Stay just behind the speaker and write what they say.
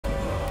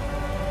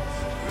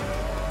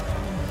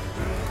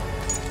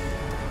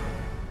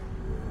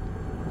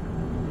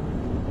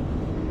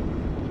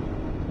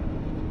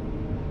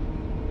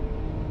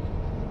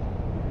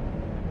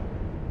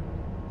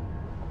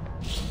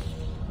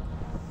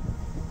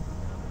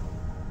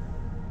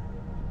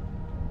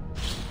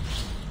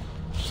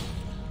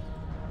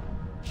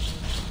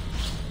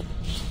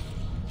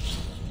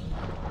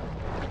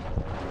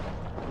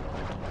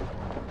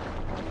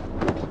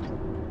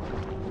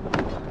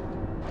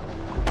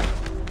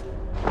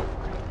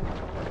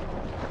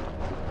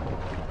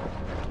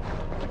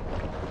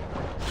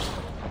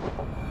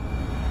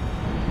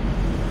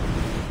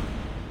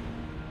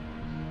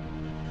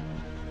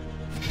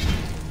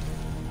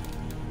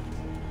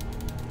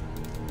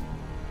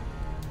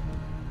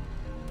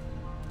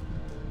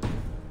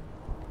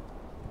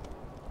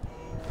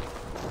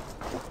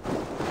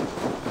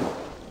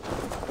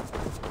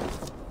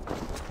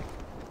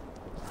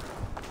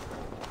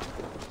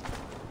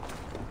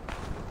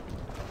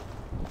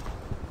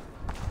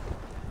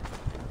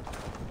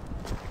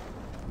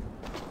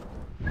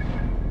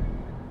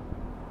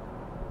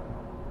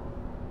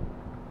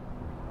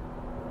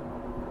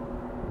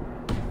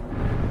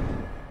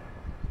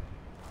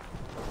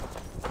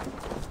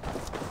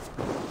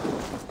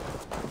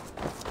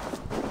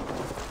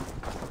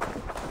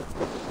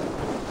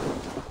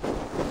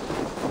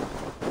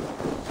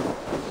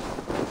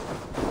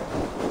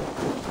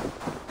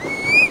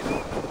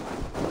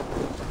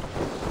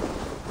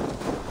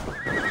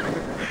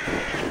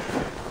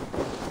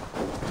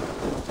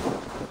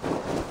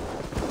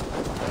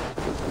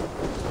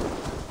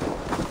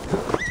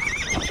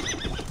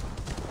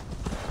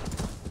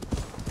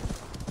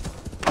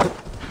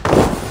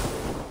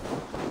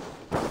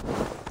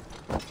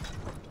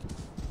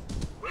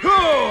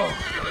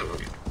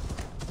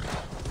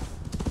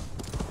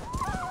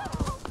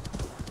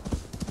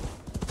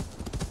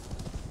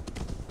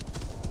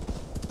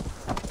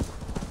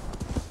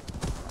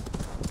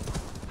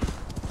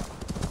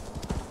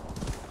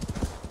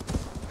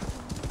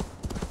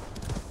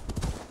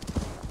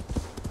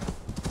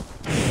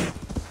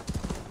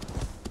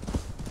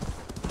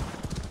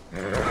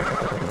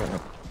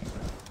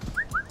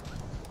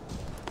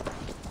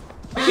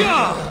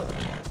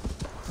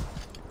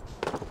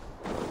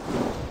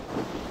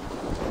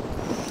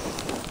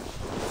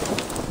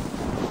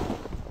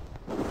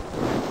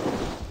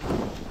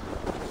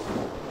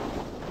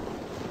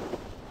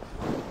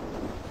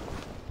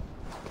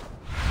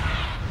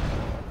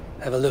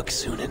Have a look,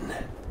 Sunan.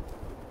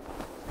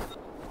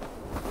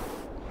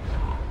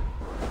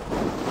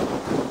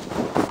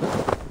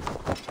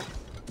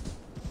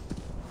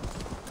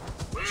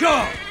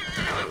 Sure!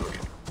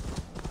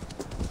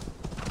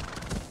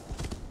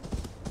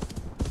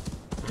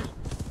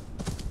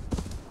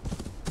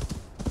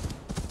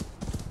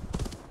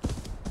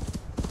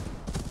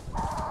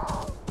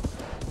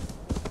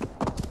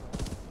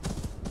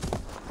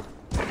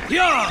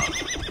 Yeah!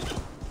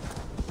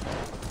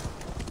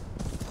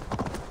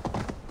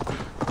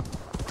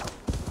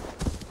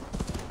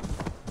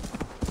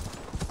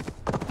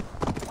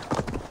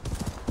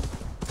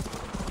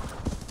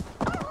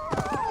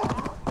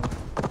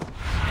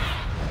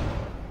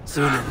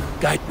 Sunan,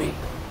 guide me.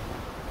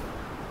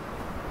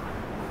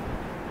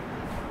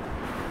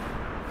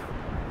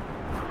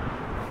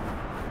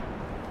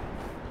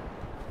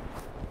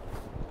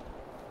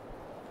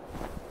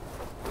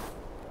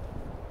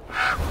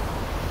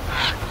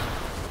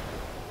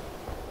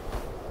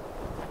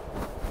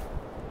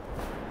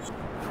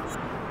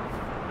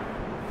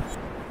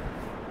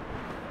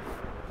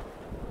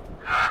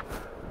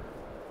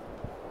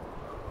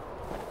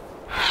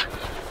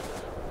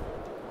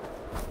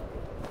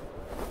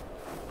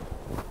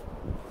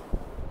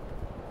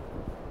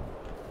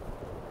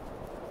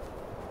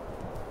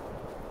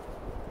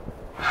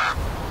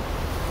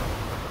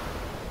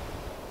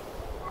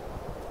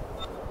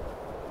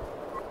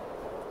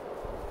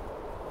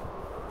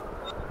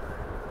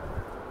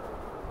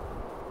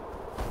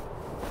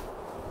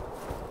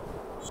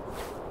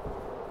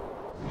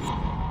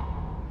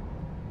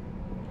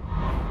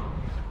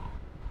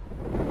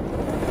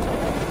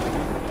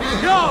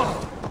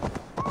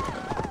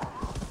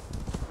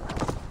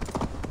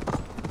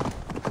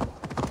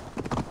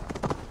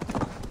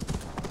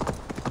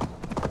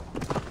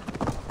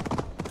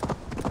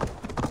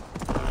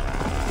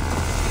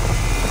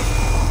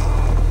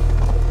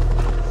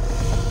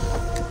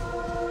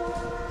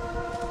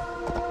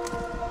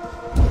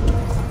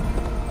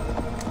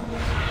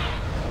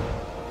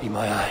 Be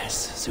my eyes,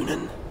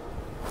 Sunan.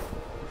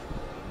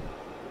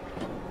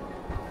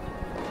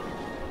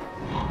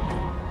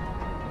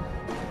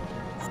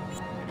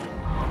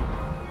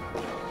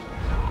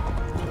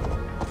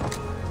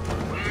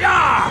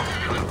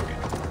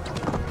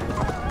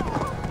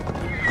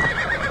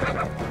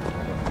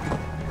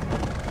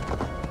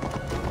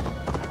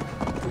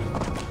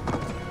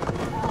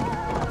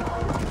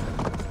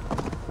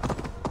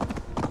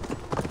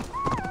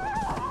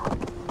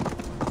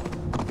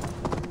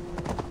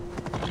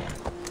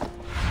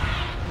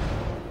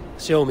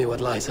 Show me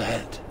what lies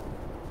ahead.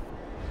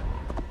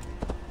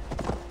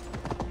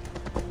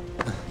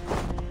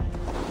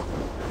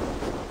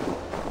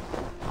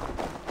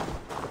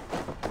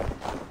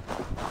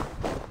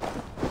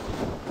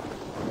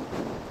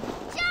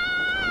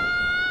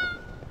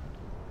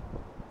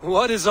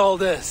 What is all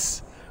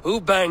this?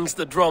 Who bangs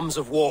the drums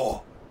of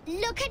war?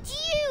 Look at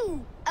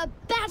you! A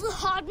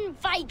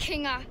battle-hardened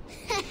Vikinger!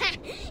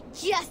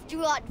 Just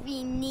what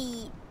we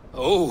need.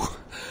 Oh,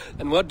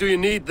 and what do you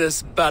need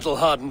this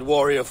battle-hardened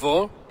warrior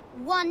for?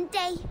 One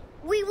day,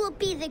 we will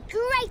be the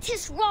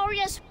greatest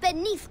warriors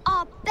beneath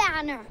our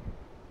banner.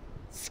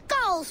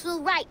 Skulls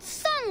will write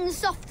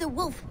songs of the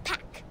wolf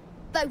pack.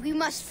 But we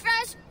must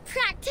first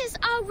practice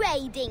our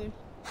raiding.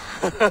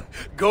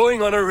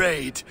 Going on a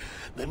raid.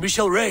 Then we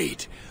shall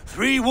raid.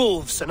 3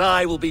 wolves and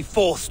I will be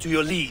fourth to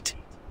your lead.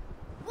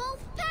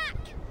 Wolf pack!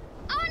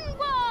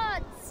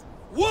 Onwards!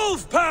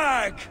 Wolf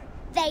pack!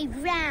 They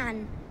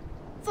ran.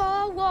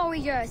 4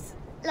 warriors,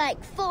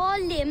 like 4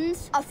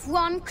 limbs of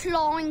one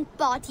clawing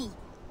body.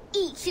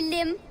 Each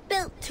limb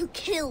built to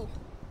kill,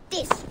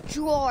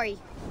 destroy.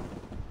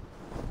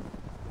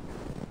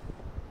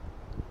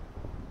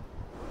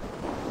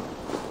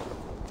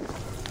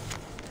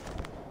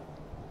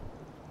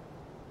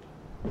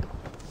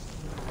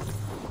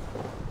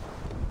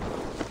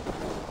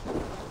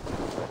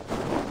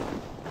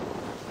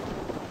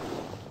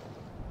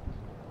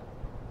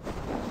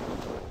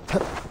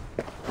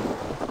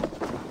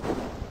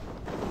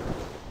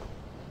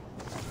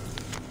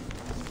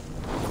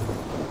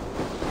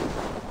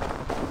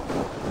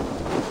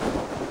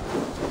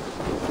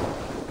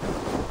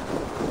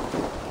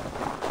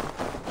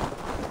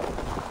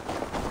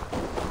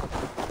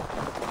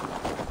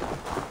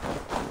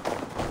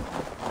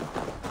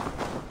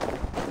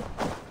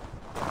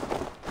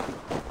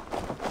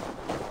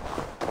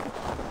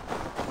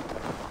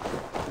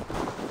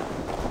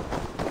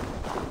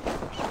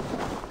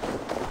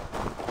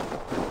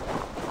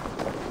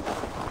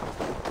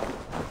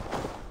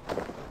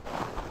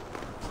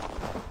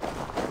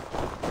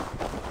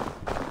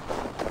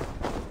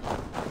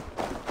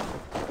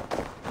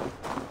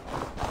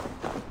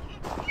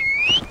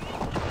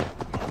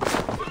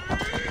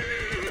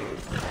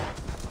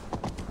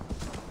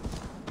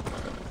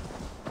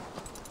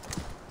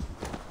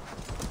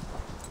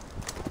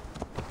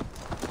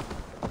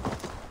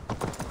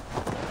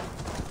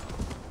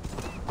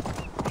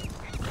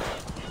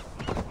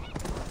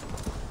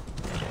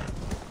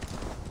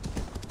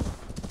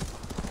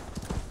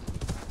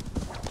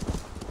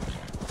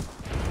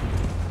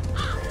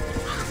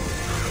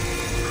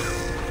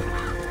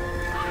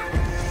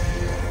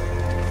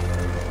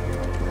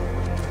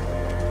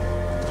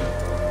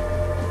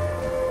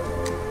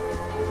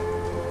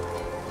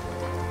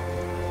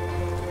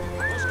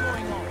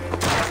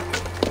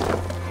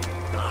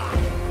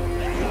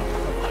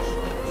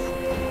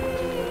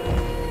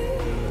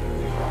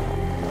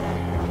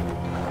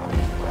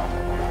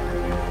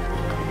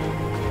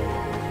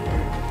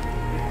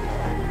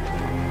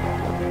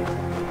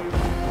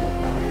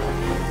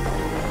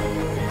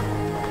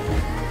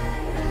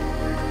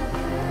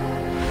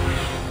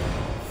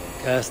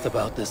 Cast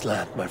about this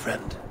land, my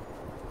friend.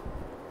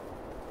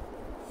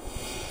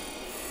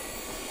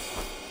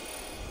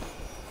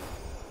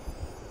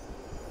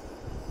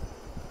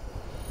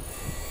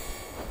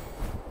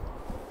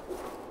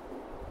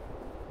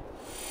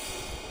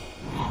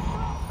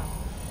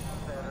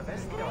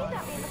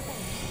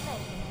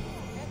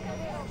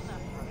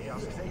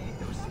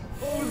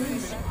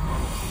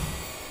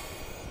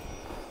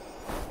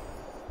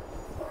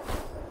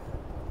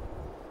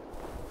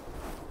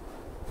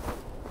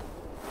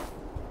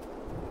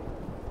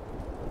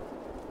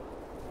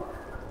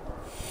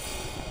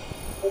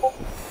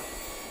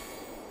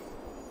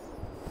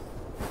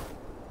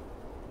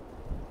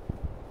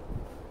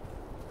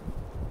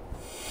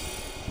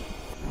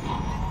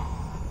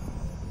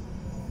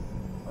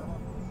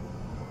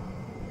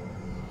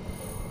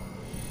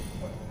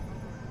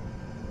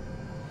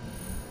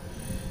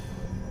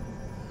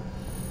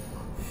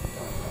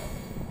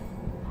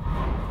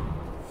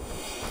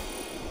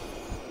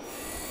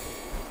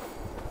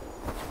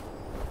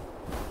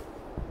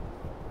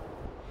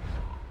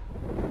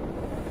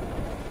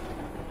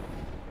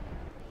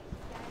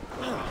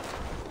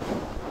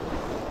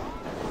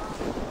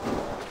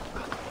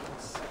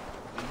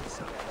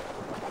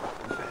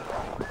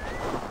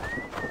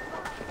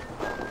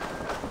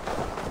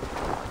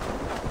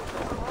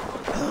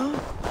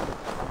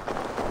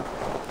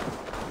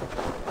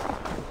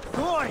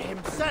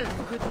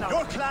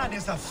 Your clan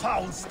is a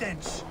foul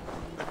stench.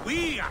 But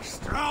we are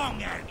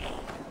strong, Ernie.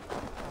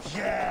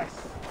 Yes.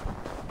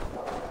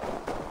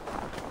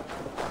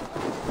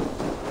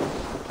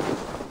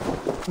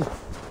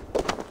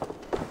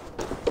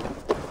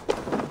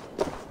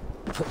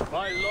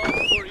 My love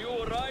for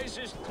you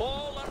rises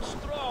tall and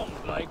strong,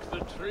 like the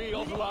tree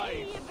of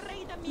life.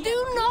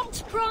 Do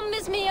not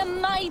promise me a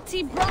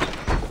mighty bride.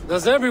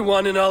 Does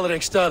everyone in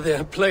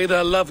Alrekstad play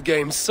their love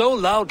game so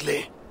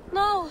loudly?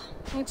 No,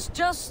 it's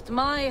just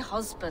my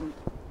husband.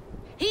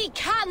 He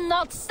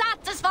cannot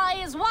satisfy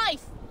his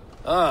wife.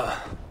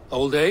 Ah,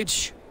 old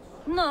age?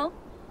 No,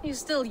 he's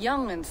still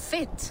young and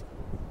fit.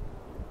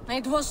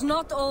 It was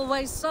not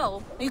always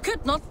so. He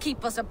could not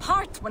keep us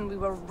apart when we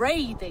were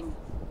raiding.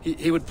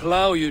 He would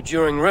plow you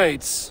during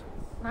raids.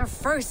 Our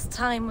first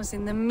time was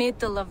in the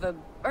middle of a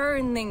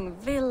burning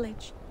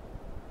village.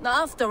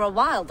 After a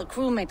while, the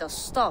crew made us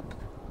stop.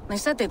 They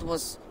said it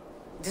was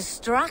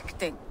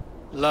distracting.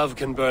 Love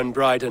can burn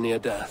brighter near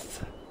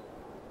death.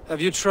 Have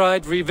you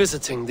tried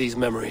revisiting these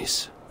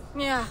memories?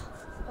 Yeah,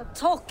 but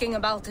talking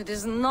about it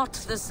is not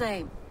the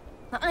same.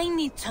 I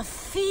need to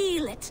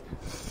feel it,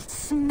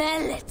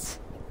 smell it.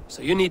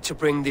 So you need to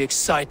bring the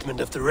excitement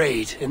of the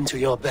raid into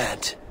your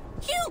bed.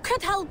 You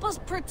could help us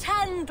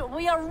pretend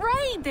we are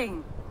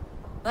raiding.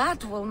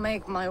 That will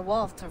make my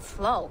water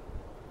flow.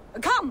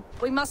 Come,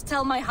 we must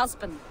tell my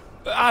husband.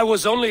 I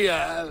was only,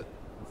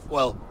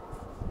 well,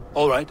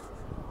 all right.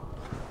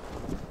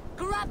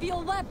 Grab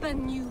your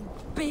weapon, you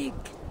big,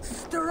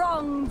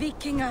 strong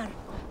Vikinger.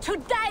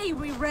 Today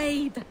we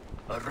raid.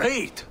 A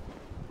raid?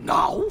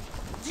 Now?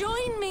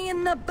 Join me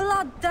in the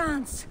blood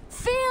dance.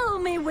 Fill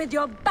me with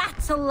your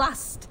battle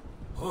lust.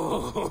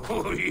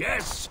 Oh,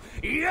 yes,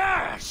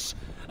 yes!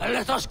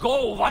 Let us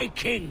go,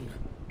 Viking!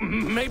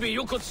 Maybe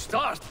you could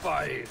start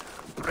by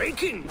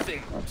breaking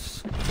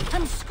things.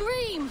 And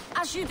scream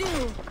as you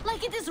do,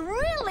 like it is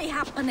really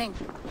happening.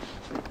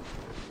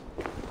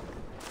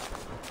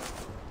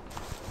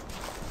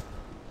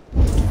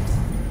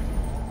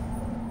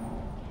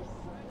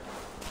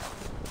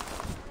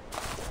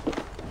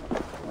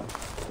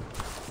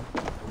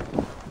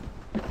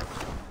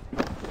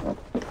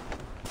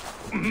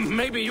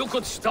 Maybe you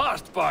could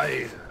start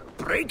by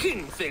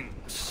breaking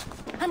things.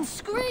 And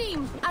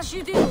scream as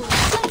you do,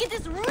 like it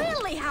is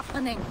really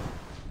happening.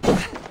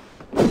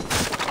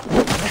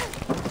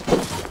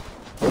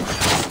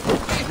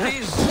 It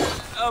is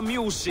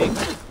amusing,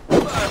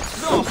 but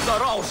not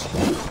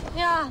arousing.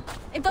 Yeah,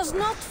 it does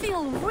not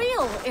feel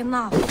real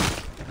enough.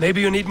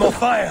 Maybe you need more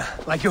fire,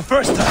 like your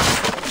first time.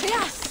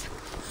 Yes!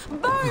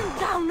 Burn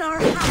down our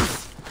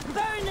house!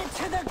 Burn it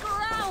to the ground!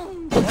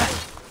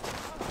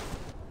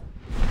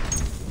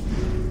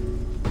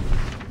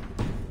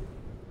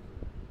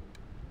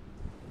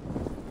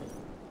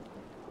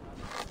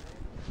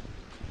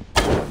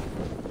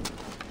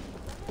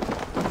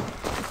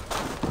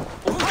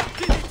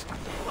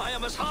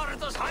 As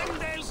hard as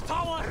Heimdall's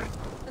tower!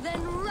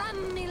 Then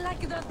ram me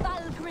like the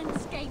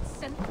Valgrin's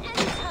gates and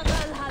enter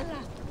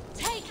Valhalla.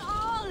 Take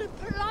all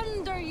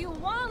plunder you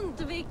want,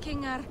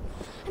 Vikinger.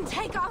 And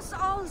take us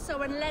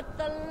also and let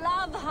the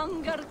love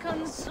hunger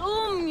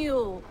consume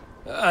you.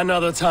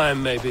 Another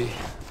time, maybe.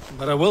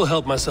 But I will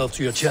help myself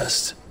to your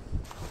chest.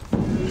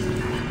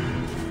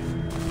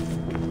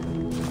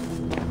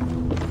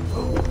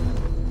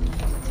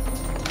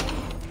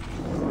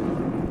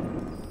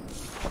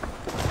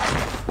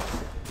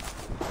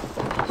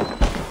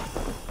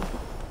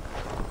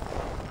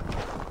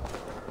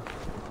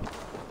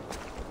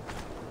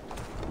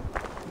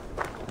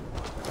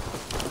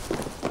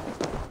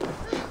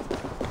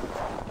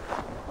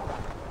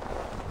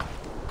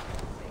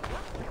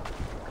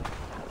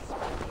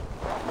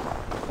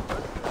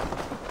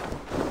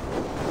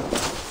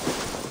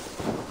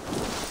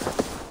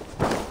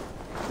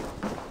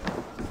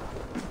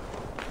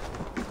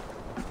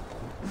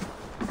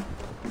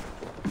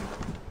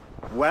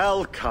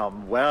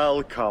 Welcome,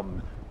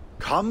 welcome.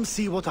 Come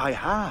see what I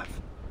have.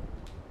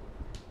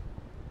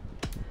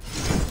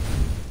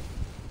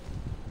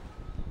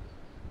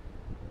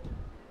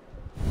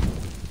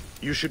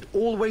 You should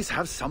always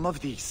have some of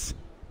these.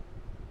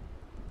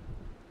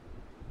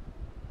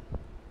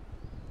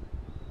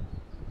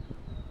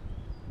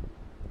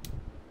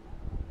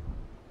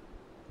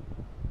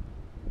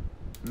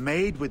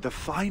 Made with the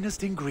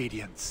finest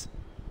ingredients.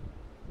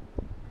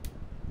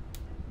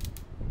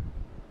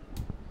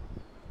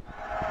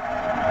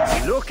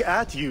 Look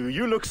at you.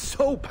 You look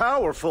so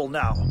powerful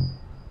now.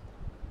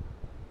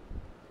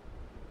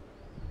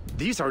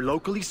 These are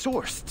locally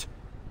sourced.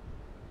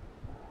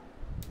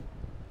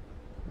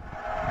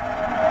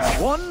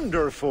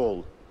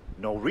 Wonderful.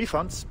 No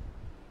refunds.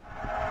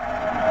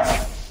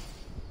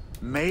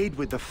 Made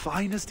with the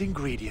finest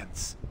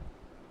ingredients.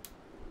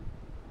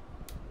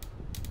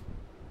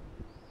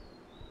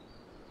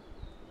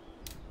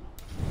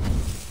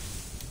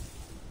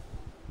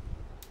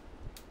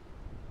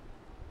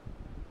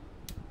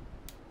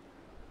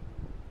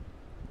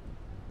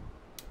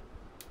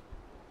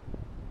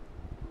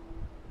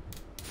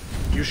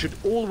 You should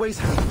always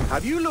have...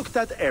 Have you looked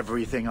at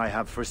everything I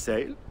have for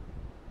sale?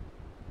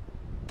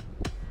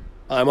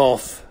 I'm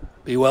off.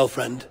 Be well,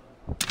 friend.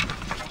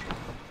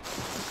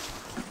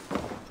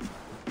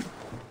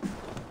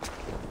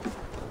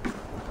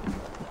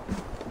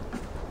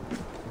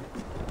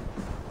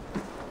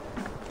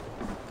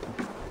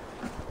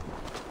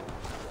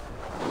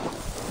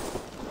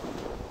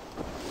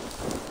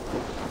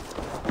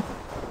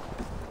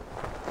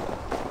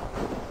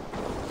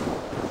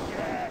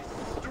 Yes,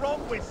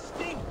 strong with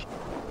stink.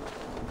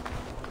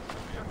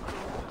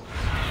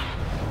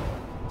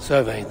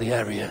 Survey the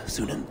area,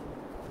 Sunan.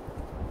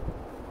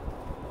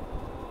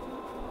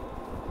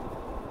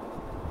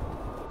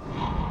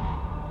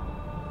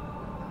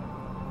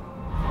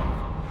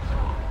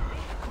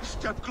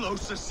 Step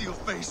closer,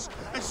 Sealface,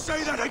 and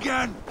say that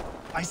again!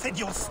 I said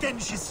your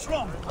stench is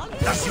strong.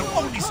 That's your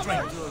only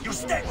strength. Your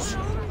stench.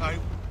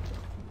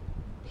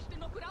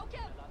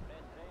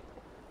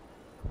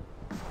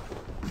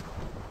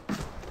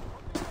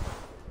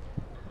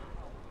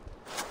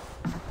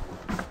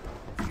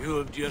 You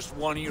have just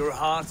won your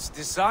heart's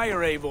desire,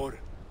 Eivor.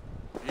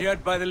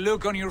 Yet by the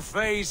look on your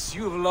face,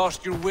 you have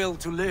lost your will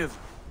to live.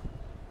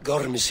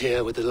 Gorm is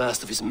here with the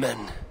last of his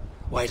men.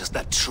 Why does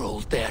that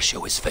troll dare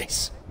show his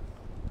face?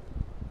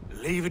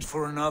 Leave it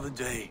for another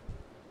day.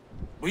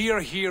 We are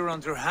here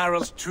under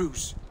Harald's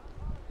truce,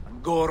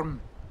 and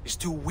Gorm is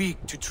too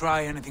weak to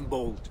try anything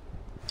bold.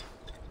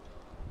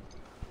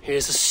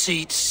 Here's a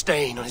seed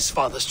stain on his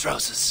father's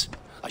trousers.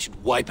 I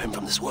should wipe him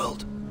from this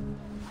world.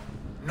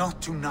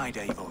 Not tonight,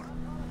 Eivor.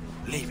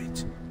 Leave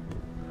it.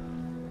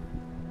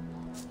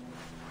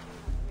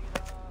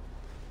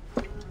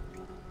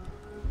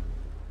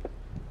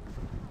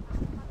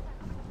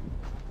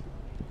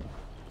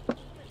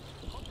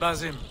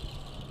 Basim,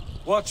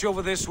 watch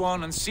over this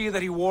one and see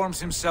that he warms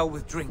himself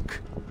with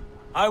drink.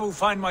 I will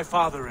find my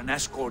father and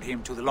escort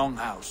him to the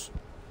Longhouse.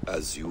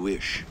 As you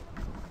wish.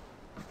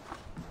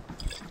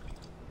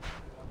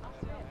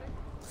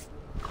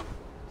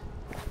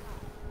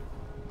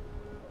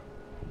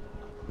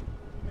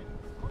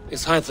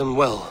 Is Hytham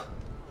well?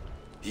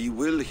 He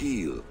will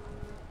heal,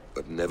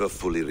 but never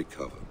fully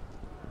recover.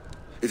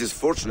 It is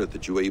fortunate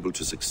that you were able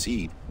to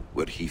succeed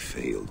where he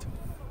failed.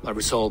 My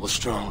resolve was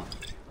strong.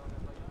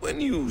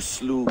 When you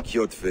slew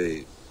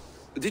Kjotve,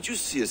 did you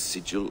see a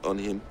sigil on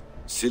him?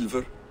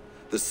 Silver,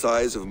 the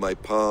size of my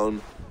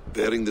palm,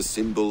 bearing the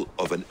symbol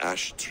of an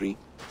ash tree?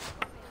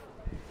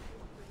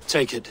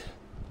 Take it.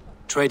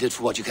 Trade it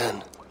for what you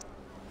can.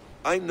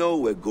 I know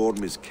where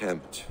Gorm is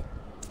camped.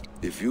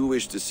 If you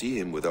wish to see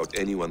him without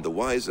anyone the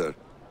wiser,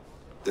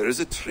 there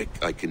is a trick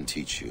I can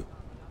teach you.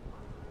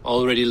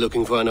 Already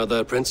looking for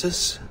another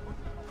princess?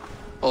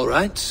 All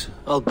right,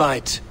 I'll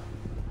bite.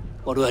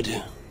 What do I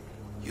do?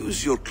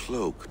 Use your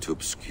cloak to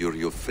obscure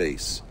your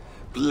face.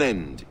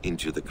 Blend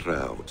into the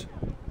crowd.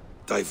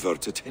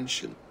 Divert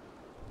attention.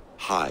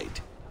 Hide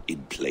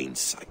in plain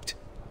sight.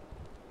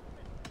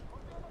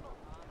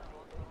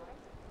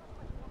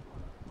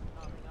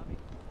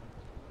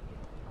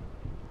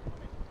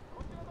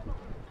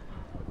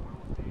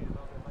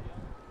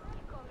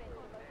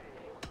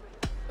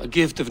 A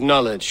gift of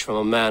knowledge from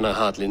a man I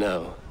hardly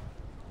know.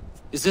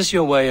 Is this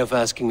your way of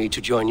asking me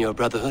to join your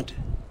brotherhood?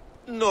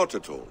 Not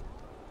at all.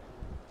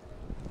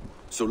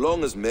 So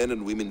long as men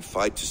and women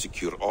fight to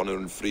secure honor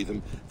and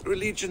freedom, their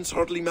allegiance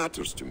hardly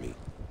matters to me.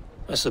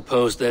 I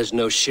suppose there's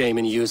no shame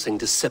in using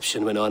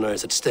deception when honor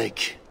is at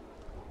stake.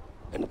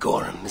 And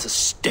Gorm is a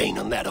stain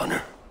on that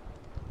honor.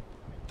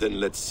 Then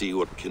let's see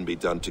what can be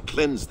done to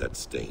cleanse that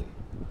stain.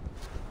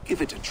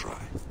 Give it a try.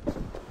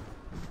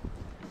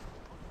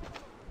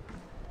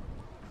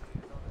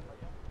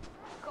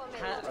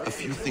 A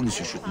few things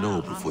you should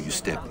know before you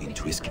step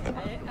into his camp.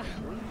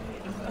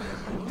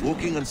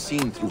 Walking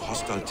unseen through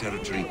hostile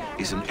territory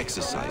is an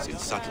exercise in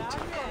subtlety.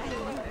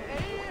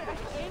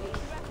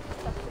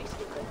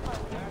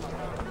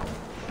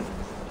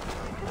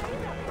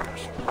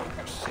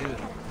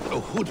 A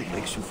hood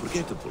makes makes you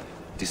forgettable,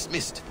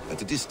 dismissed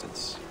at a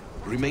distance.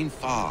 Remain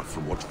far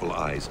from watchful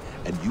eyes,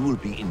 and you will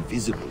be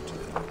invisible to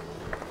them.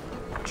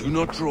 Do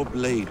not draw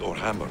blade or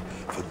hammer,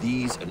 for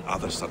these and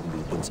other sudden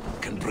movements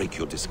can break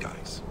your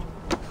disguise.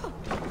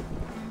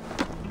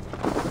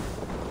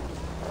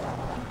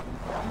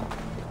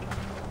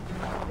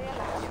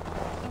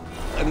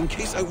 And in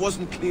case I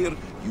wasn't clear,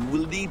 you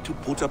will need to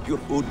put up your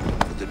hood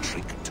for the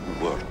trick to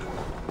work.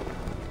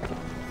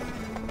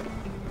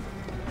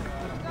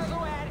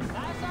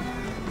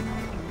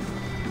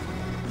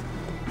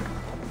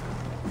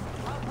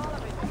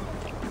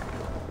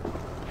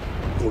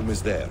 Gorm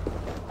is there,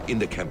 in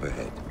the camp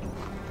ahead.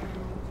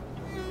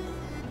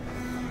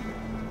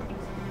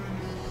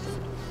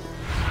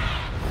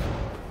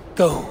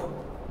 Go,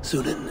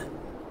 Sunan.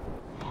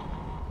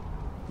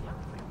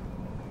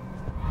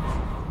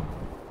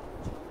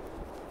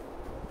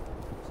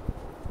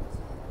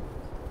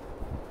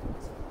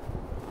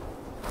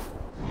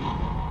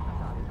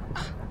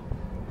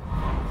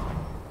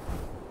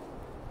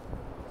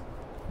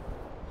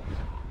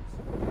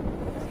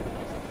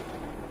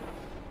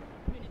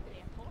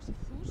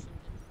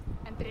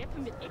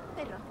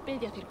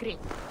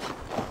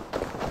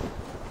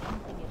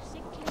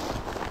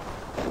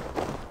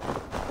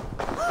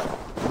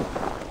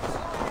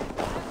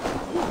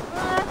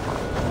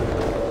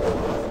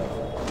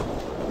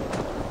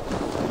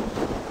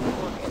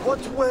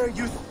 What were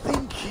you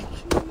thinking?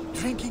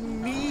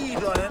 Drinking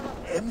mead on an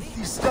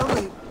empty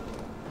stomach?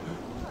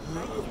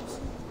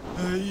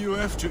 You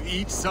have to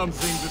eat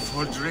something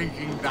before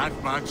drinking that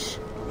much.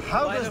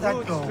 How does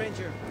that go?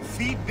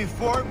 Feed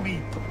before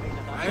meat.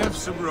 I have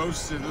some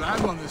roasted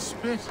lamb on the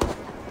spit.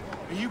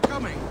 Are you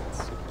coming?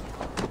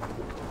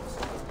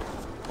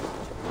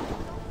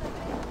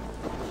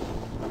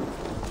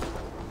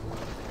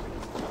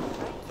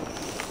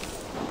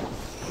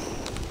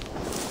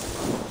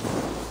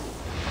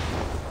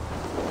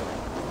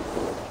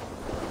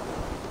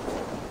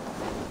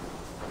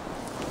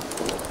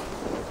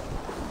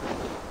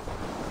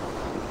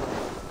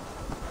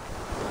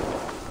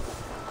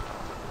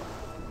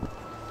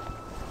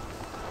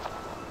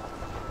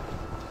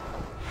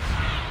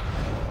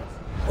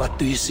 What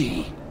do you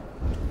see?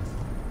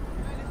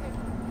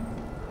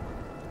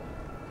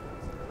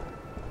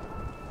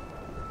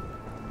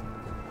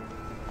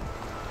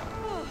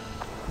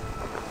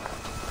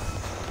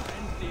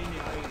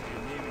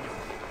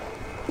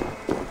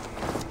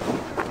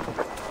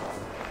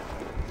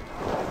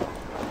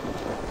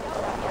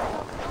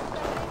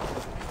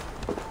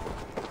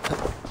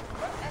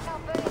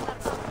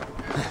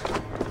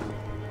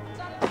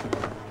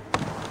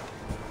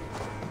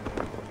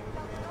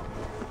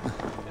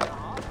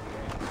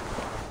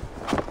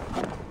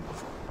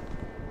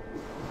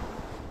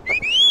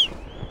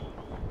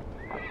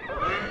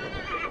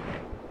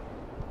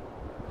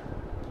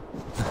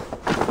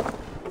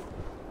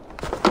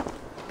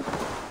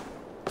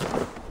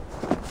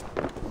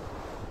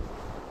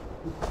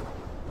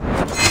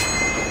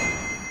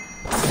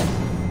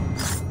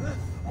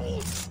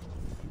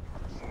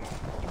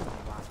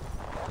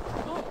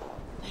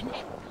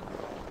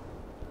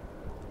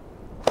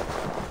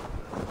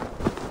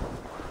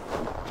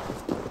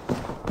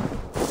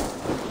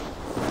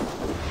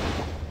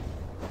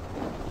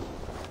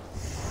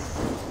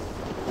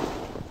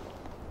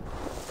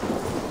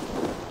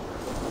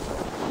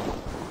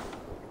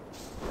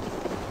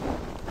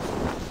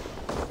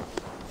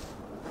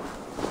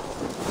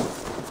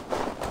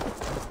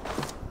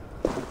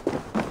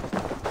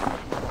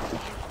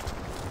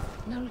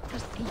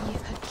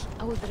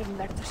 áður en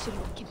verður sér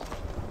lokið.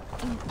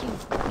 Enginn.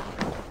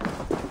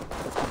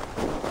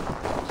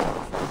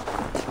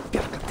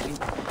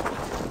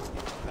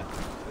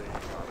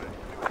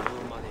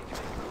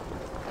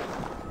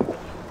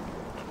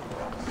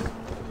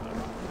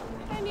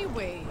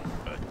 Anyway.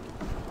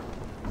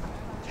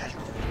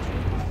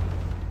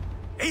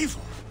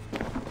 Evil!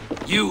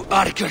 You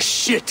Arca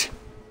shit!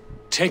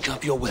 Take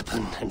up your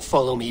weapon and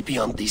follow me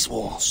beyond these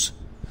walls.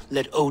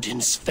 Let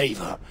Odin's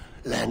favor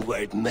land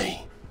where it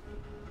may.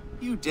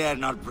 You dare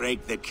not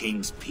break the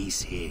king's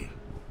peace here.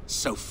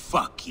 So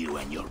fuck you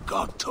and your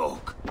god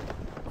talk.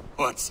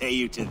 What say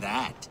you to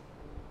that?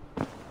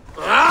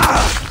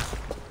 Ah!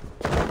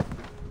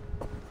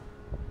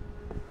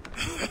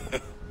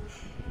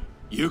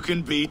 You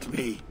can beat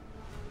me,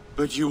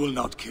 but you will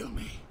not kill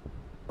me.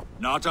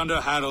 Not under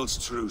Harald's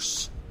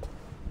truce.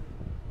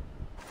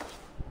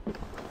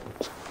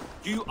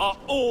 You are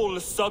all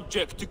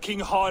subject to King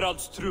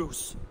Harald's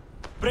truce.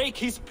 Break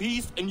his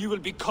peace and you will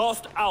be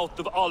cast out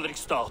of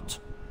Alrikstad.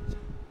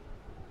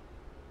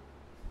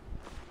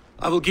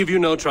 I will give you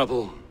no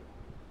trouble.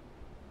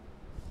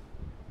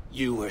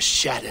 You were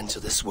shat into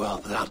this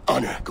world without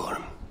honor,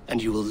 Gorm,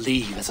 and you will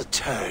leave as a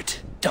turd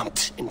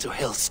dumped into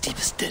hell's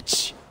deepest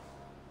ditch.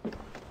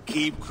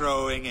 Keep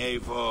crowing,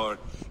 Eivor.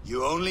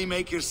 You only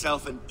make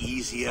yourself an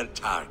easier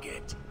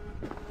target.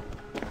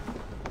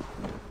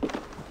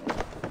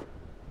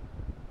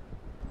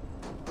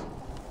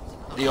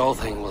 The All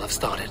Thing will have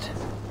started.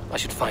 I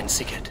should find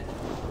Sigurd.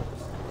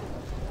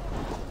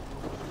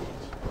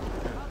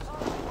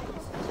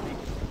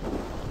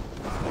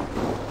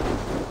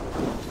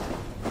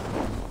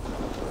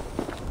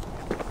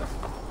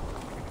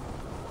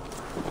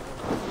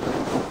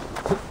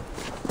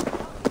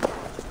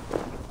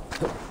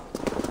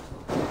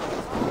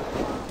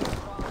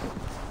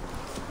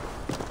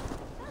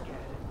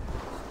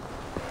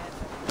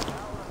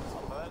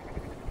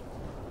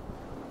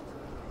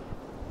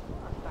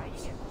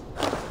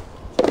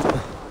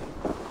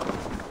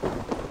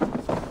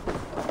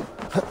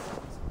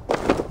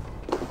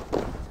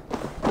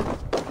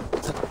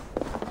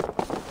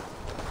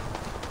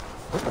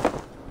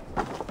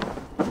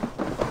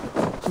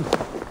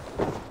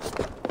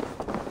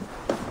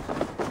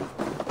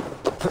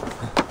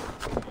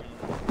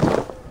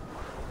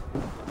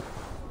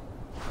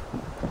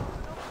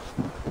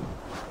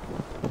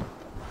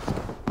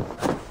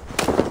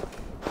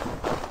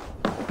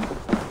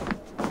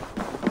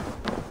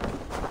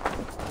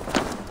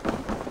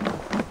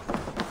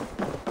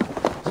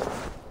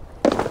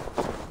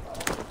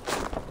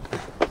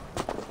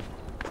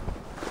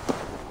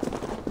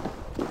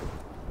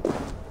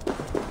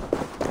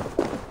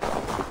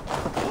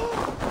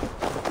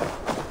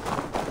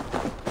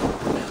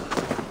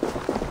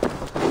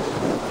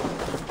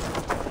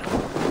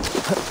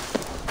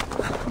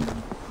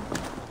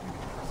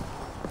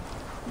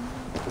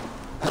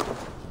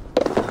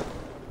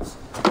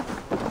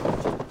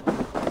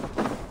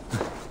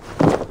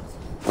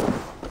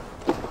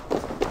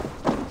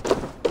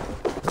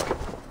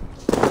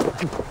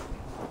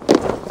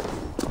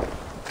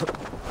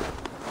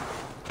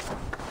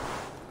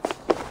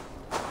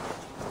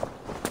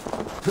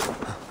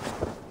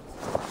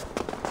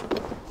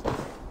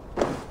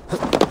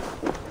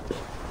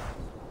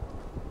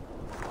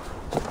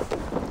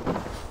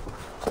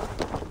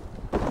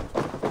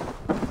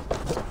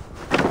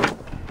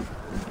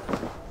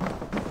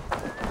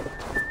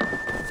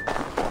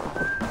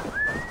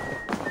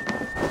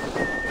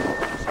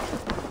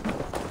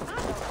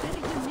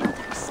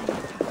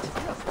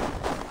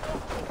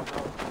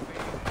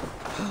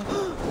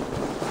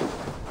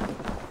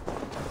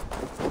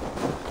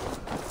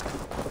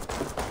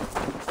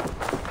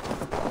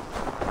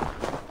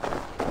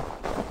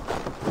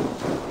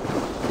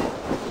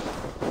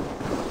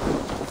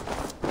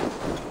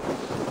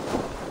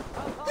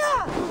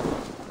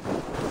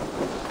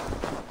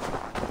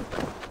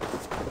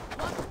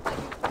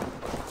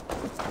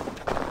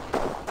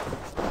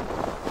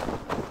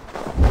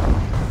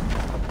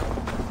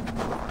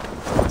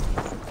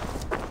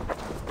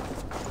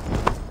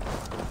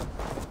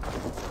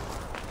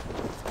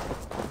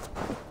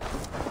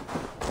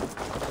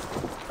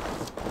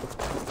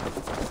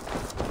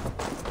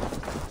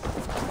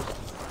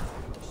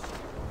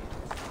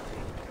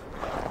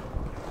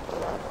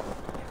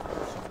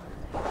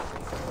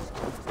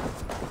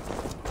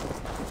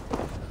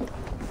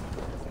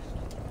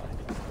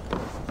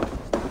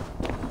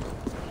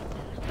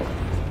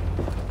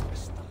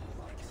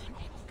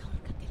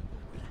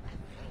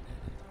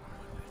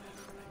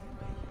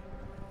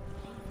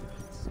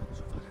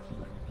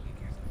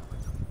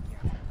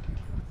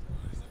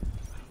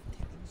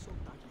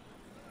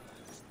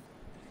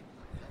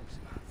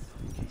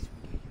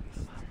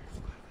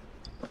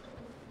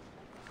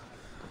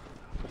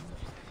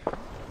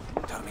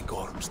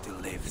 Gorm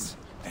still lives,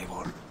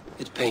 Eivor.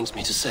 It pains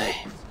me to say.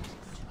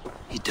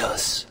 He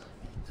does.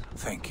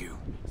 Thank you.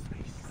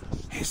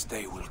 His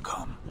day will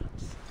come.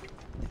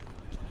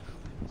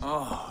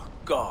 Oh,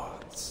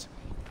 gods.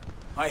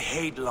 I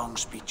hate long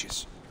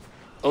speeches.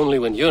 Only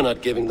when you're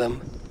not giving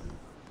them.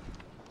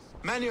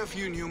 Many of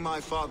you knew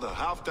my father,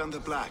 Halfdan the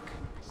Black.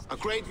 A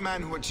great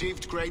man who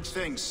achieved great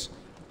things.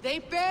 They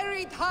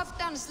buried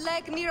Halfdan's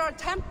leg near our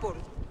temple.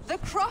 The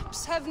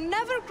crops have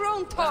never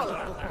grown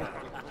taller.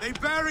 They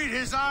buried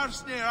his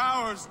arse near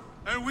ours,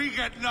 and we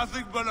get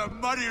nothing but a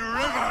muddy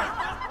river.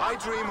 I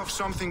dream of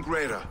something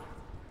greater.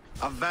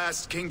 A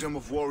vast kingdom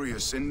of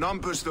warriors in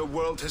numbers the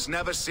world has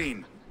never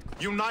seen.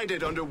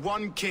 United under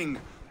one king,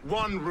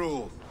 one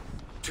rule.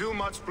 Too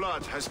much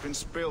blood has been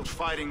spilled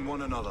fighting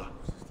one another.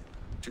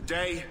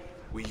 Today,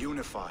 we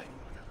unify.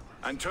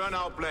 And turn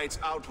our blades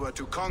outward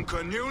to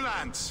conquer new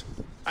lands.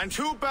 And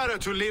who better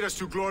to lead us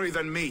to glory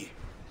than me?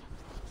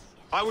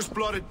 I was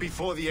blooded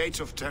before the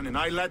age of 10, and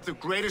I led the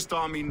greatest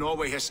army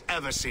Norway has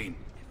ever seen.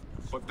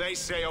 But they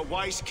say a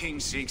wise king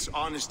seeks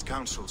honest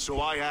counsel,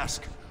 so I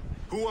ask,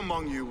 who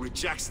among you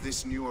rejects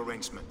this new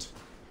arrangement?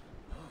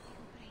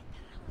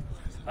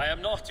 I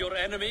am not your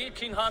enemy,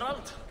 King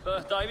Harald,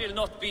 but I will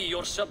not be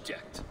your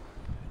subject.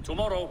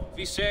 Tomorrow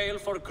we sail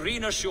for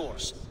greener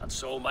shores, and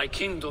so my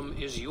kingdom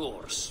is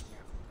yours.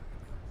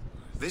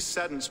 This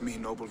saddens me,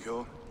 noble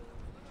Hjor.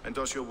 And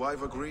does your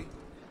wife agree?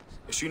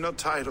 Is she not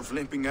tired of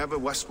limping ever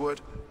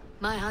westward?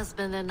 My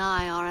husband and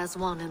I are as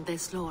one in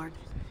this, Lord.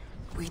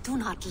 We do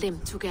not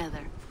limp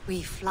together.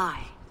 We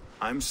fly.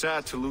 I'm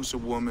sad to lose a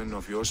woman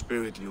of your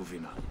spirit,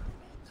 Ljuvina.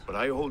 But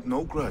I hold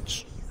no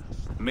grudge.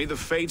 May the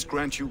fates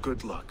grant you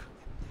good luck.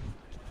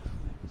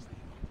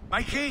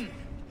 My king,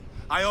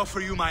 I offer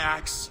you my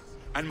axe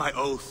and my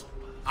oath,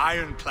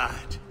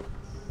 ironclad.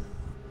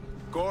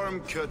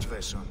 Gorm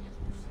Kjotveson,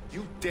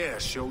 you dare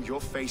show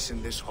your face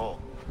in this hall.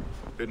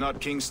 Did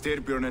not King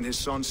Styrbjörn and his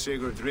son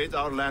Sigurd rid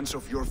our lands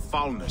of your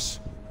foulness?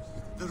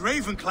 The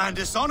Raven clan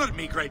dishonored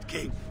me, great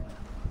king.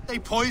 They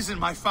poisoned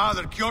my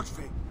father,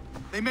 Kjotve.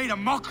 They made a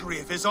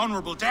mockery of his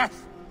honorable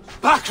death.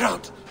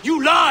 Background!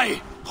 You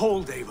lie!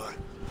 Hold, Eivor.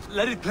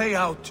 Let it play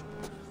out.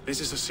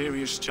 This is a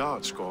serious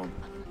charge, Gorm,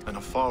 and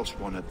a false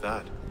one at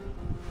that.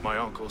 My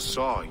uncle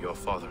saw your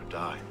father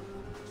die.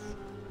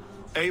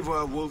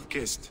 Eivor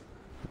Wolfkist,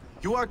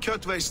 you are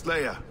Kjotve's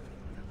slayer.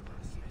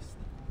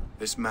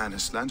 This man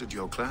has slandered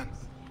your clan.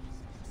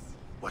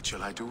 What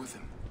shall I do with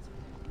him?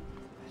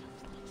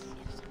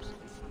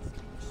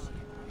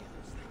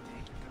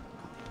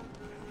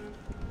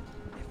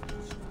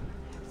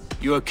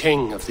 You are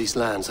king of these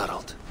lands,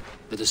 Harald.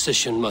 The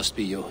decision must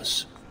be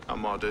yours. A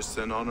modest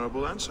and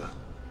honorable answer.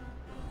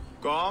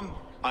 Gorm,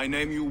 I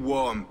name you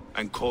Worm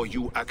and call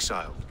you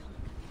exiled.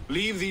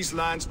 Leave these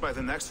lands by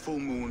the next full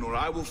moon, or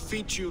I will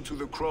feed you to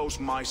the crows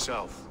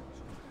myself.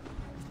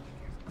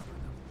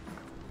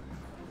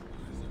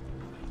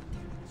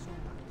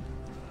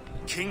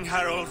 King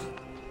Harald,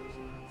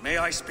 may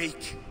I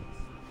speak?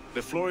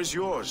 The floor is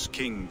yours,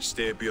 King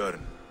Styrbjörn.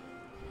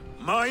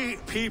 My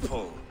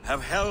people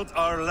have held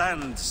our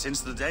land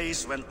since the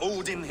days when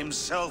Odin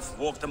himself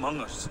walked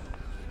among us.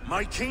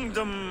 My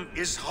kingdom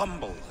is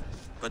humble,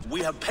 but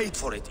we have paid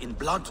for it in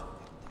blood.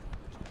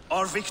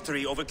 Our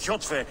victory over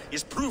Kjotve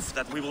is proof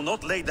that we will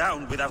not lay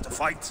down without a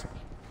fight.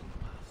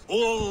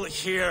 All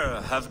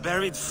here have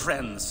buried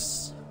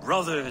friends,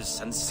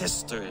 brothers and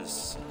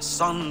sisters,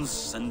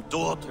 sons and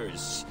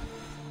daughters.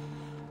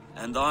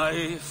 And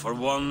I, for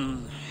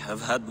one,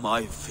 have had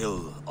my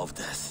fill of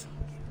death.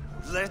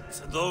 Let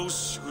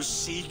those who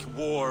seek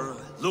war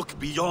look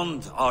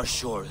beyond our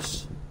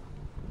shores.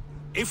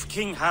 If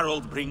King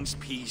Harald brings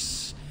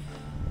peace,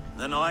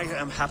 then I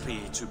am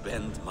happy to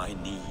bend my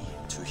knee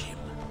to him.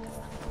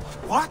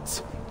 What?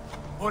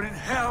 What in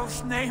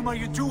hell's name are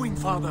you doing,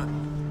 father?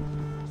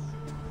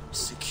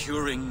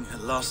 Securing a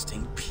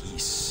lasting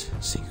peace,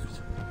 Sigurd.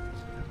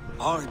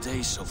 Our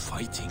days of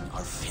fighting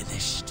are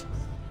finished.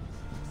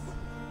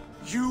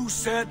 You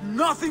said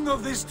nothing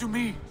of this to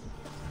me.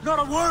 Not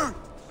a word.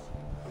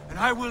 And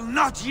I will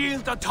not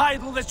yield a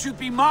title that should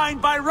be mine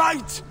by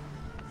right.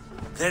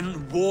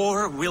 Then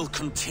war will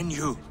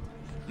continue.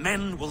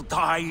 Men will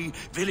die,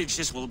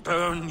 villages will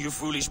burn, you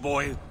foolish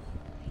boy.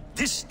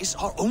 This is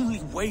our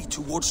only way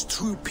towards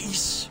true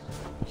peace.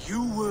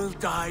 You will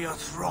die a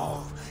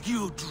thrall,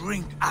 you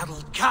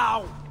drink-addled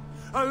cow.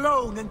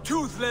 Alone and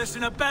toothless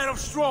in a bed of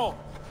straw.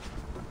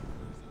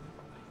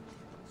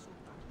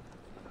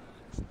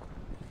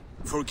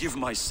 Forgive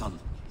my son.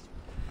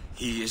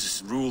 He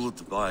is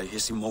ruled by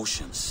his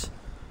emotions.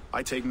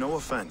 I take no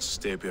offense,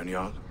 Styrbjörn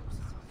Jarl,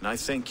 and I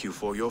thank you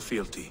for your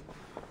fealty.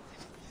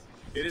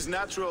 It is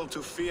natural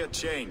to fear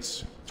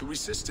change, to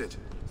resist it.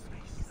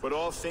 But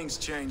all things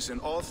change and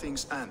all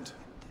things end.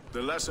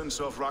 The lessons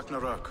of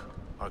Ragnarok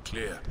are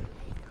clear.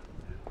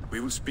 We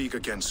will speak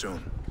again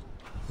soon.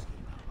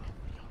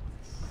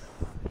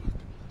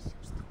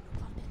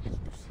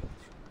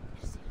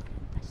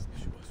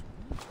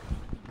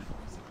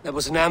 That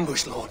was an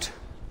ambush, Lord.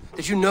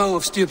 Did you know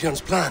of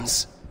Styrbjörn's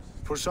plans?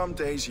 For some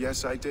days,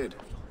 yes, I did.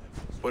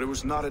 But it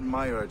was not at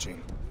my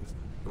urging.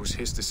 was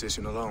his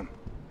decision alone.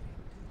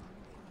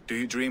 Do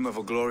you dream of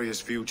a glorious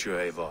future,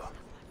 Eivor?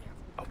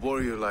 A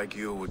warrior like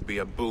you would be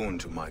a boon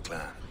to my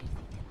clan.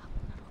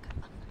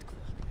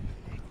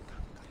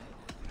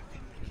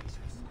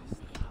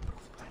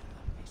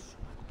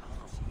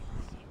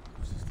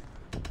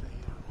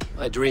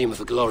 I dream of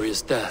a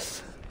glorious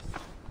death,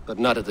 but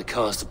not at the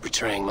cost of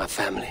betraying my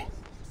family.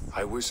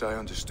 I wish I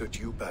understood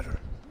you better.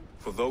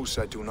 For those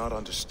I do not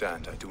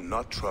understand, I do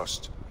not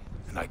trust,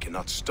 and I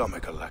cannot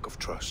stomach a lack of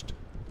trust.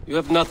 You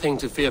have nothing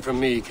to fear from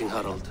me, King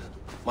Harald.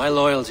 My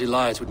loyalty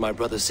lies with my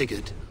brother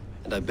Sigurd,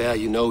 and I bear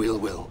you no ill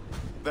will.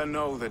 Then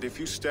know that if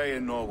you stay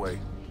in Norway,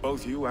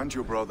 both you and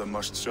your brother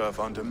must serve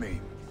under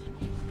me.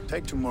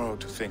 Take tomorrow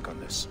to think on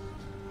this.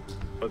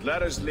 But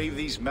let us leave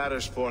these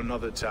matters for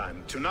another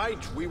time.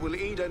 Tonight, we will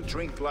eat and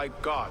drink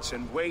like gods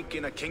and wake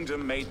in a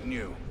kingdom made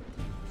new.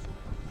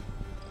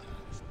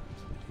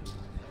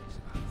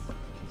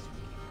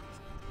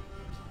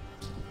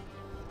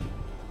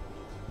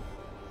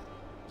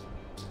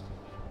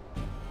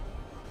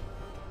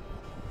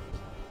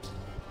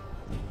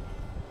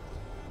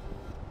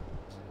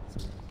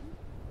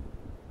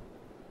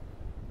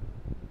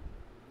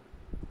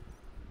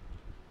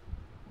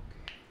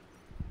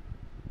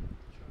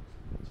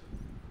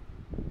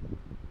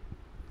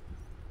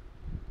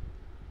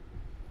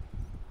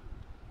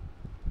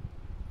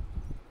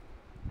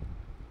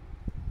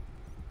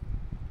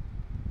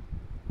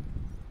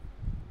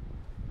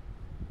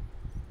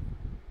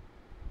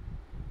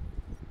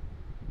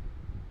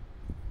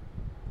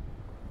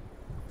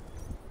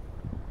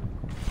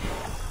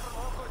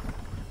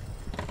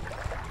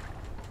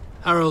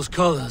 Harald's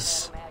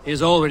colors. He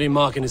is already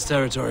marking his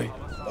territory.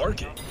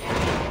 Marking?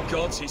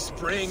 Gods, he's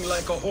spraying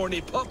like a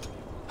horny pup.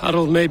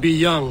 Harald may be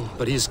young,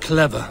 but he is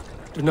clever.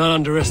 Do not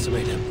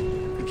underestimate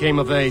him. He came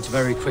of age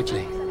very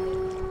quickly.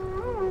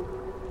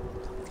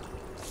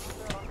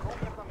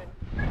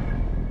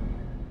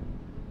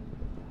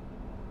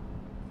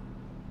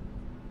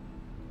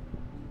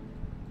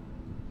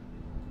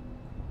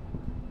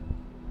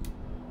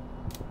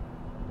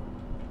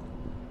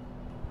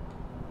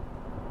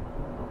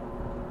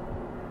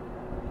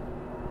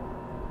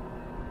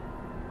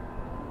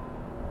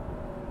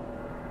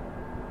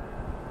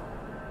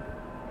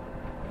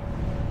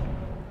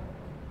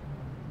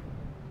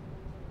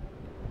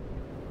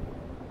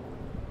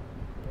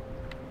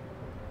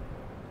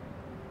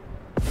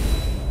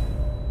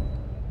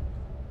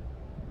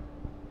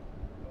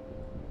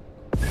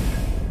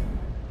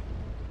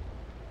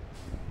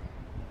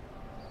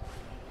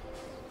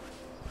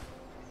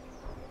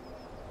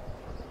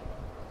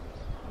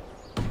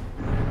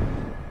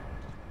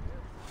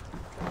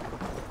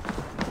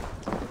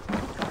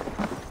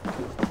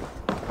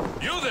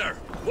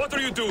 What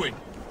are you doing?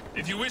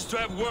 If you wish to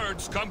have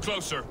words, come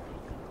closer.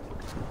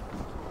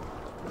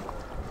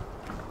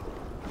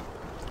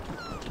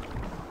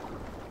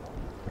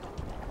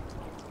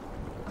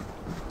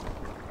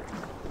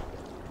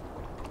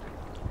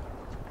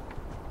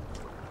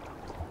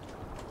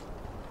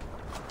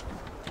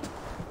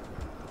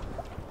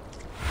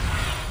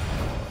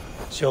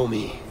 Show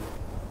me.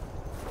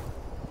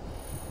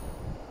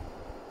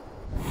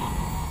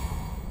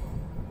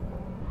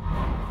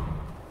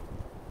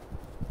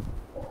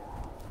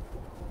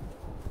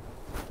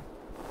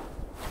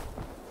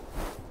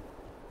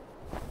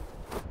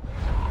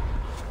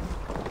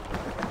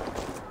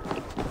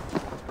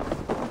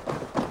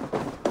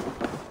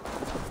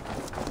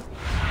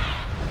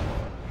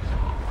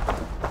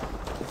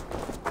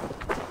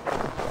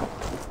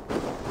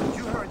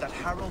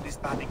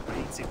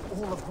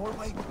 All of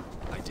Norway?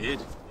 I did.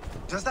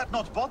 Does that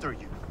not bother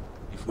you?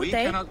 If we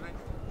cannot...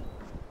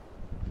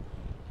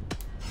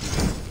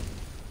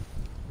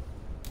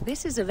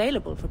 This is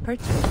available for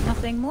purchase.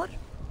 Nothing more?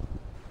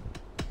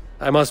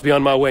 I must be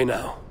on my way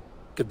now.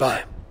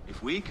 Goodbye.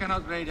 If we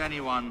cannot raid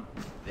anyone,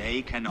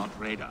 they cannot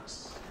raid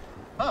us.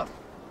 Huh.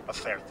 A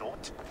fair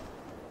thought.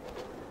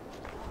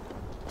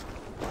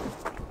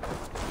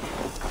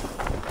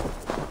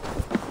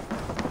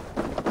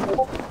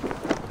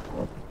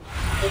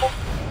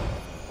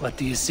 What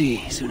do you see,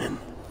 Sunan?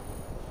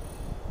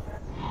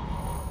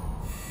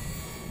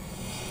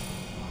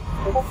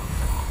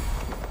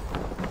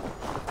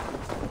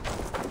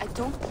 I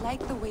don't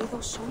like the way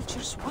those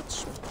soldiers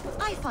watch me.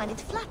 I find it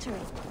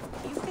flattering.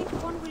 You think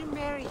one will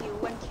marry you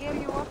and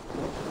carry you up?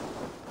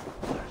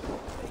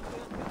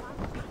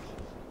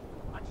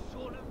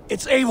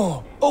 It's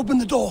Eivor! Open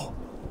the door!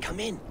 Come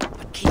in,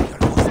 but keep your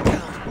voice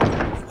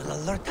down. We will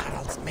alert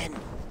Harald's men.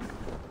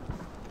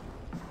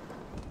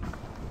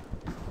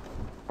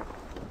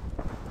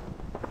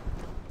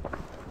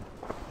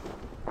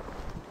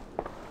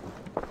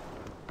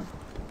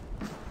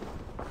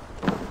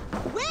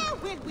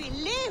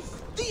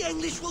 The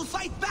English will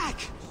fight back!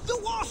 The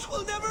wars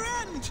will never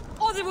end!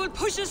 Or they will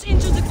push us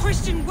into the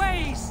Christian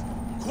ways!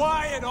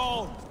 Quiet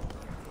all!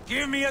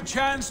 Give me a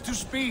chance to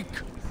speak!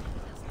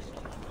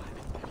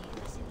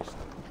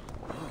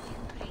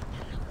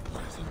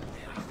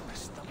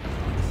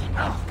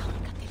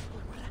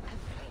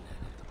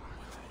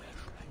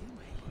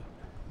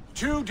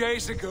 Two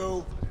days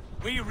ago,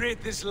 We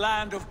rid this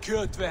land of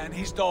Kjotve and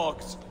his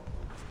dogs.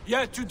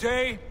 Yet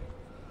today,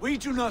 we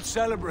do not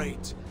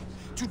celebrate.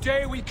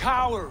 Today we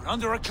cower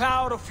under a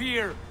cloud of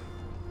fear.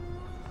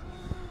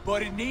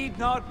 But it need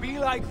not be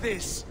like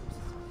this.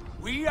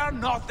 We are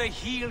not the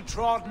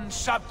heel-trodden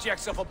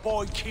subjects of a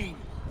boy king.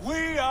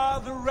 We are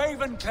the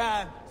Raven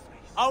Clan.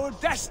 Our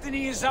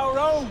destiny is our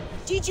own.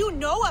 Did you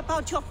know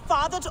about your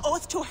father's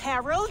oath to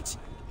Harold?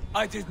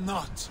 I did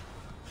not.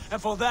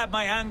 And for that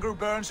my anger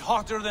burns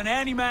hotter than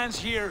any man's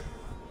here.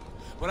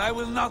 But I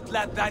will not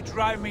let that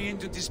drive me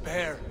into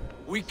despair.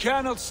 We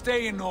cannot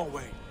stay in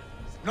Norway.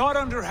 Not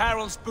under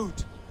Harald's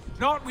boot.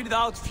 Not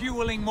without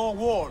fueling more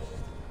war.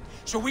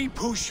 So we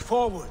push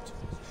forward.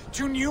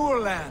 To newer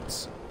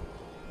lands.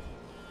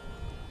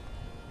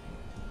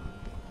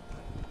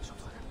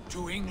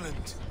 To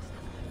England.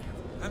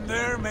 And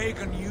there make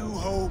a new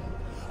home.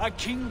 A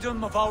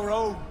kingdom of our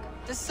own.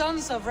 The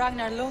sons of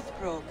Ragnar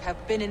Lothbrok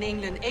have been in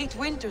England 8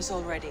 winters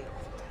already.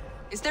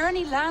 Is there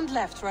any land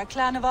left for a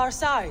clan of our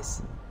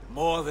size?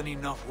 More than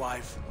enough,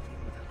 wife.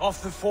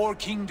 Of the 4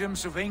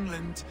 kingdoms of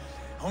England,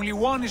 only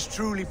one is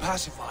truly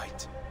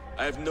pacified.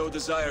 I have no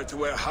desire to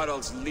wear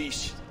Harald's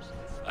leash.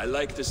 I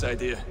like this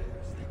idea.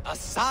 A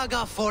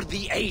saga for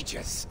the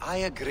ages, I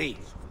agree.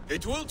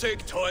 It will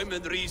take time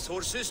and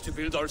resources to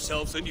build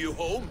ourselves a new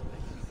home,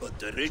 but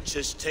the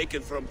riches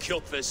taken from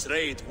Kjotve's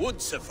raid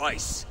would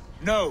suffice.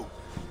 No.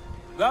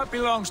 That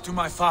belongs to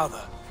my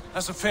father,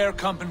 as a fair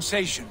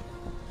compensation.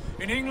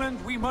 In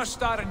England, we must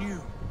start anew.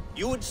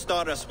 You would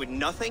start us with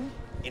nothing?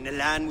 In a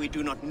land we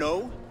do not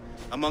know?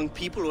 Among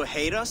people who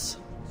hate us?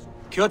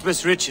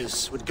 Kjotve's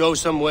riches would go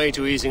some way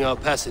to easing our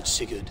passage,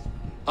 Sigurd.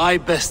 I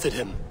bested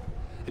him.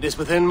 It is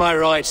within my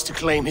rights to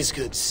claim his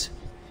goods.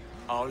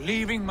 Our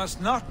leaving must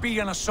not be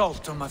an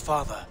assault on my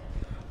father.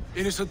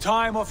 It is a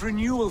time of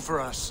renewal for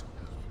us.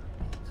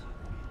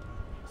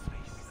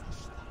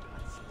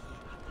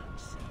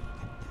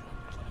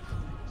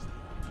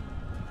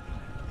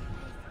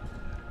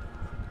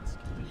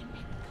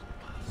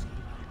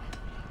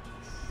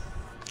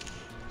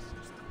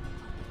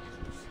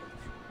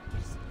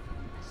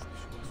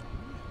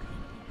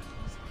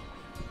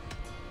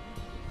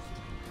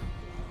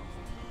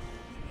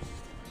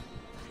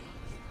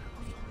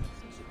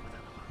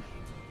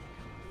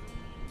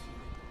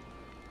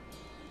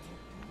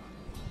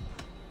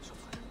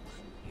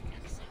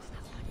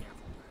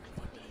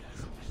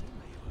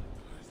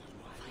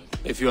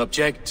 If you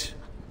object,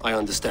 I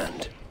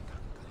understand.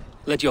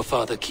 Let your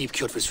father keep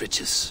Kjotve's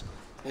riches.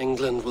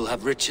 England will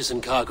have riches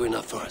and cargo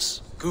enough for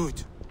us.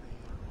 Good.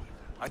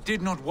 I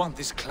did not want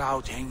this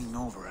cloud hanging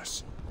over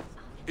us.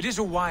 It is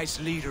a wise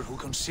leader who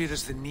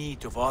considers the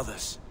need of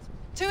others.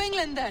 To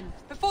England then,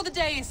 before the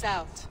day is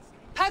out.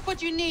 Pack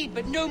what you need,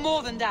 but no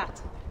more than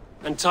that.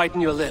 And tighten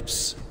your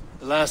lips.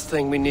 The last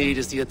thing we need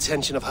is the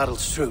attention of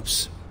Harald's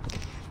troops.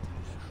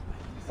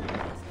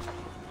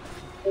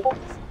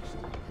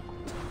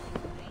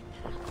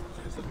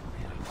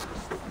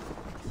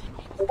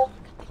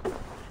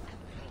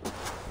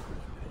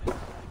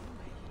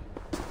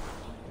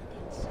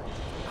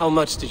 How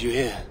much did you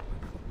hear?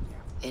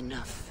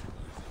 Enough.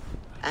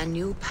 A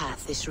new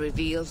path is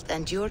revealed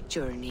and your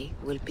journey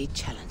will be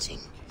challenging.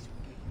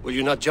 Will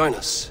you not join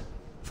us?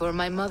 For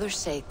my mother's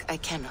sake, I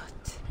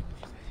cannot.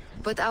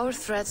 But our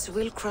threads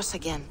will cross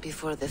again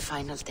before the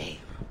final day.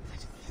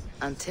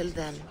 Until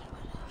then,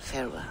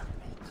 farewell.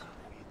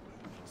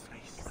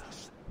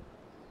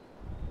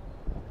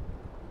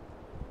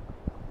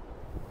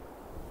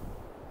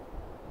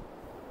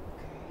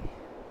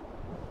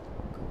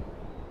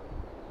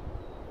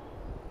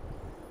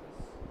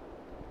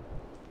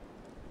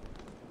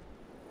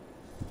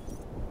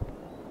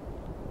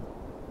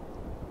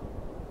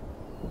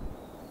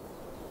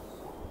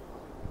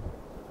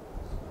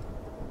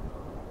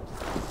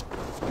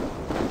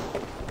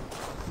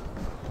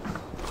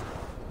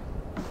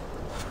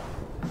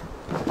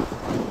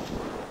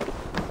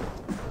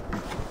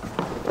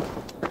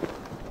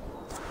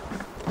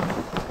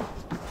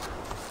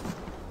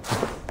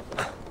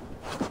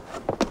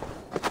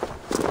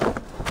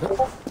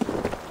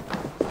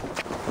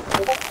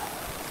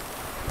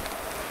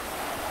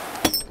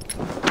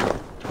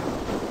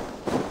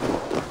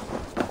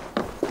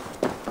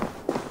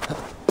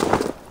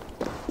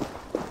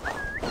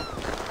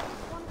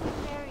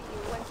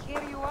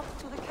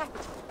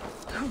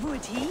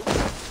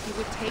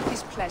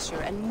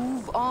 And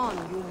move on,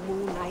 you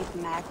moon-eyed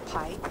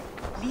magpie,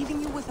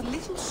 leaving you with a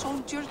little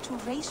soldier to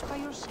race by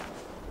yourself.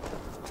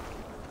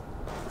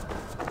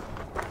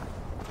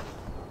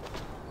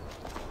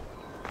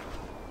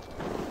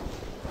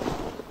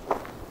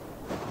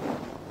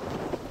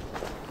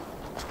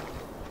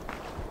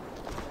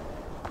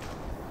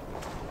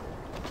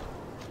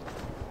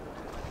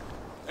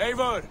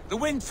 Eivor, the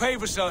wind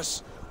favors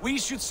us. We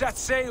should set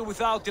sail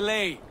without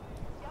delay.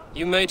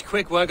 You made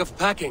quick work of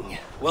packing.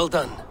 Well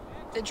done.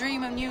 The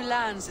dream of new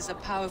lands is a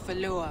powerful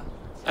lure.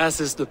 As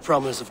is the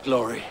promise of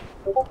glory.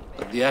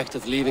 But the act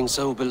of leaving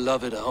so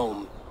beloved a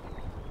home,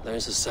 there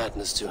is a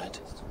sadness to it.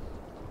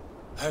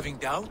 Having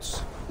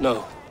doubts?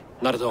 No,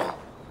 not at all.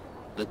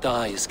 The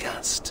die is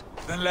cast.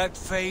 Then let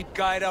fate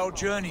guide our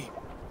journey.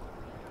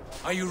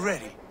 Are you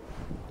ready?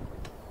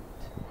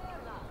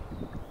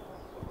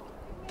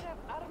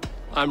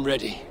 I'm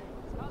ready.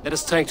 Let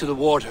us take to the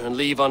water and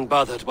leave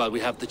unbothered while we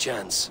have the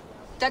chance.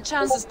 That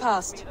chance has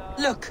passed.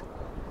 Look!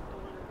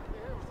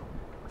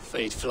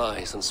 Fate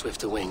flies on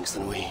swifter wings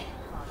than we.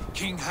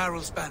 King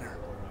Harald's banner.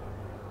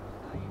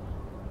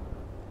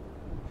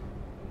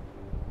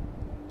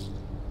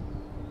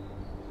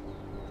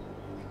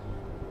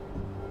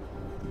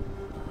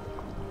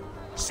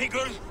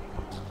 Sigurd,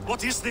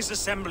 what is this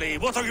assembly?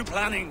 What are you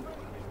planning?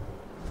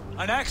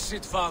 An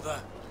exit, father.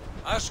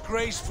 As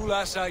graceful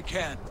as I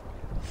can.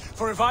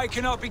 For if I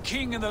cannot be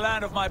king in the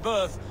land of my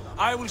birth,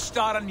 I will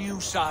start a new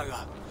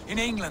saga. In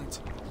England.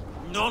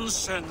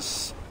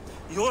 Nonsense.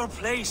 Your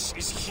place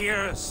is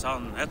here,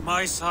 son, at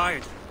my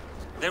side.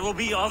 There will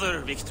be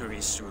other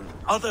victories soon.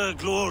 Other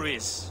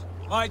glories.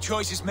 My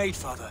choice is made,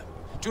 father.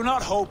 Do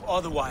not hope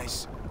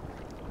otherwise.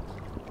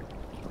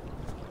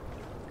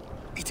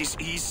 It is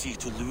easy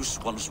to lose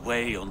one's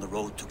way on the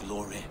road to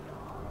glory.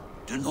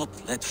 Do not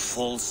let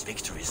false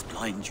victories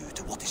blind you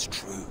to what is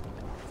true.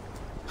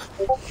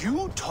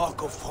 You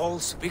talk of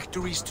false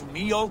victories to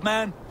me, old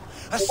man?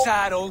 A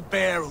sad old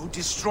bear who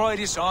destroyed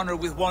his honor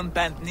with one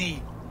bent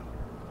knee.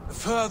 The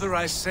further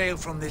I sail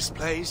from this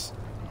place,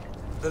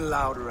 the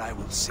louder I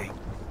will sing.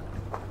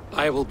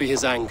 I will be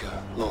his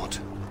anger, Lord.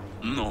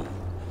 No.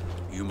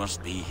 You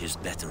must be his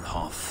better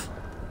half.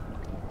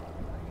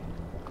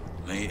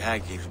 May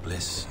Agir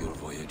bless your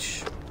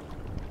voyage.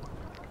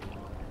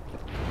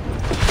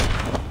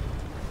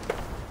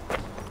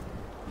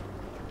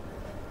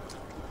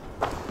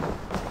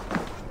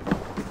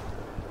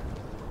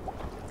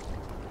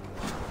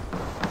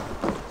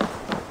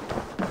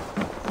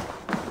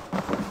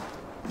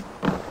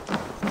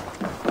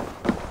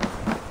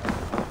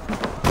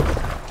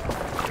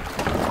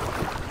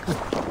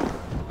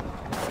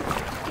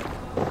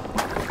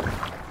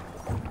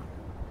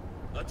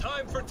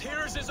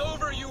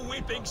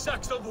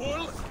 Sacks of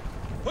wool?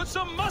 Put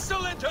some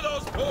muscle into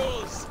those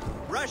pulls!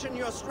 Ration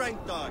your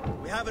strength, dog.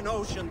 We have an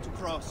ocean to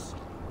cross.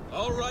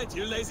 All right,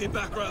 you lazy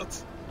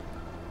backrout.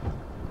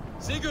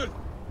 Sigurd,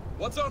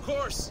 what's our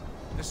course?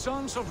 The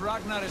sons of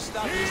Ragnar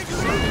established a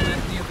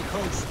settlement near the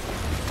coast.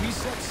 We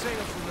set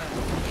sail for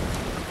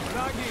them.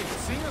 Ragi,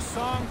 sing a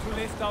song to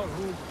lift our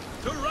hoop.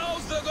 To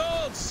rouse the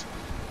gods!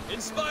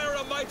 Inspire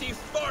a mighty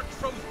fart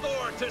from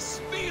Thor to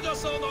speed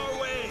us on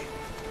our way!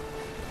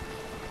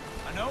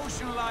 An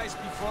ocean lies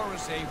before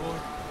us, Eivor,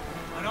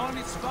 and on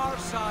its far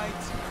side,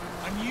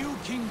 a new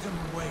kingdom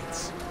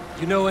awaits.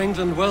 You know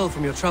England well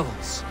from your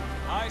travels.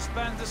 I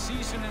spent a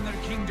season in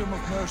their kingdom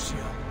of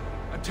Mercia,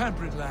 a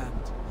temperate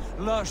land,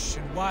 lush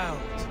and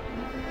wild.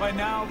 By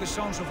now, the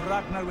sons of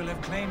Ragnar will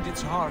have claimed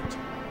its heart.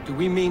 Do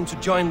we mean to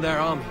join their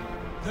army?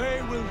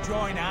 They will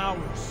join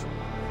ours.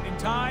 In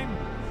time,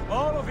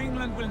 all of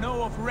England will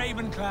know of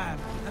Raven Clan,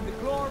 and the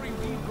glory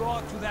we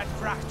brought to that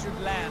fractured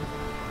land.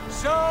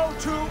 So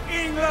to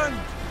England!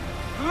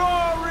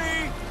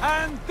 Glory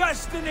and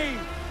destiny!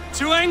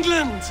 To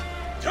England!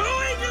 To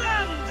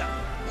England!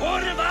 For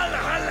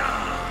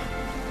Valhalla!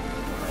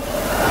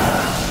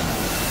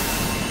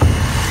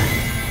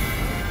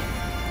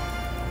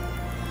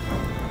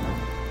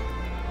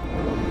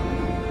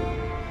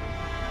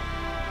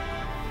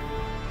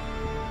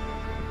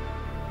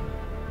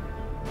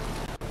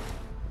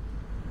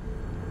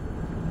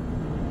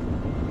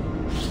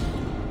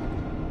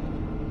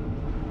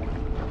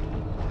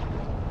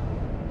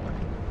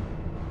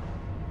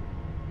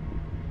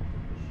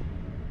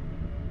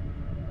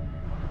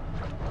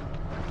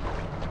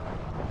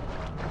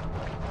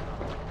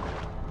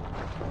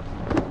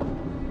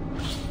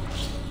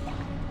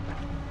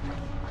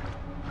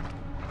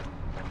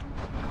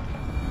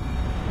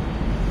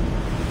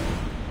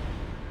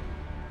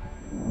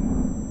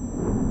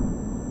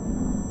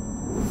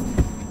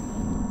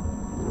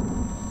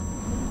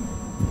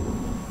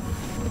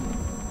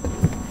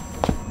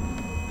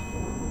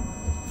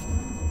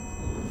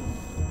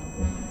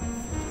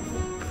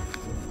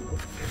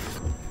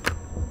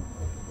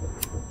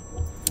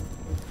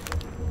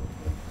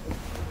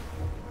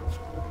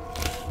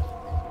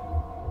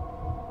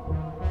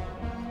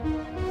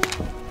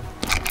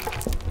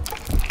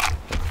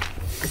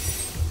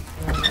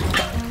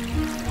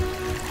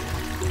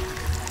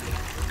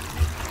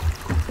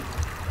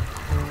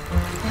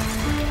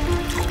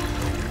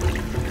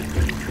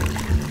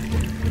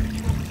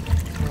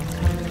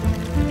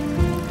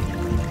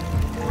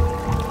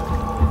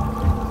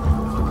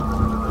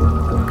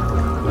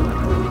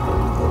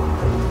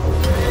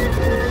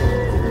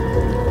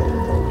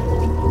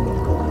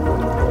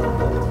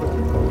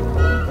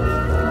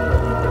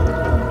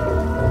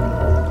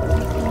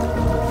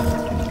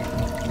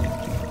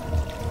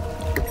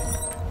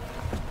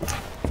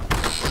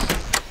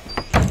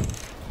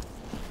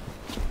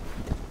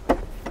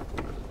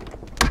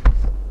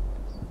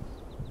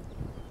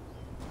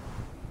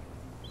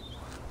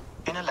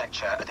 In a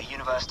lecture at the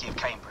University of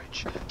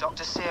Cambridge,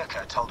 Dr.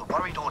 Sirka told a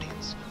worried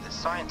audience that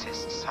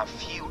scientists have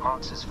few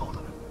answers for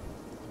them.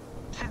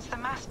 Since the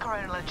mass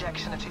coronal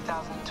ejection of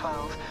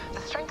 2012,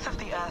 the strength of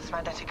the Earth's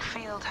magnetic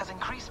field has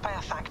increased by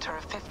a factor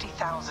of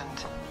 50,000.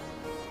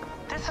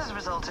 This has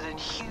resulted in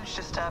huge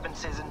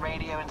disturbances in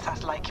radio and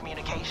satellite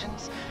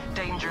communications,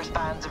 dangerous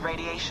bands of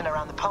radiation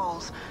around the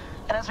poles,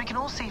 and as we can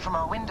all see from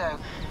our window,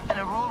 an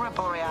aurora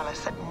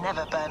borealis that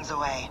never burns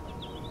away.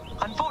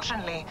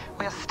 Unfortunately,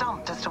 we are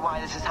stumped as to why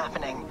this is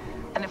happening,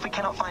 and if we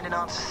cannot find an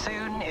answer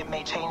soon, it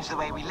may change the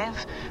way we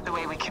live, the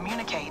way we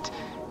communicate,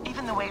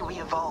 even the way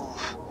we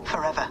evolve,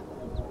 forever.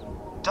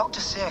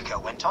 Dr. Circa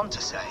went on to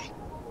say,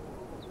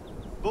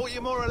 Bought you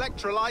more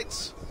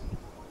electrolytes?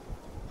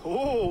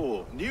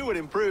 Oh, new and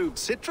improved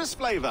citrus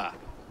flavor.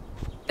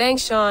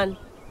 Thanks, Sean.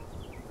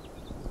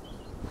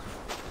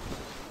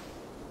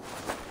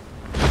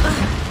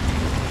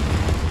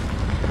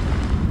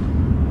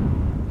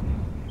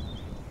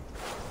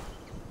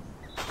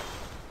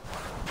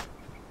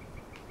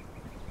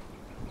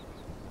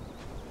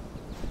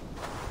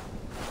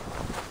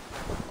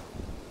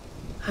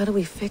 How do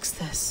we fix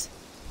this?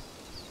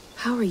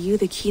 How are you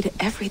the key to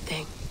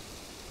everything?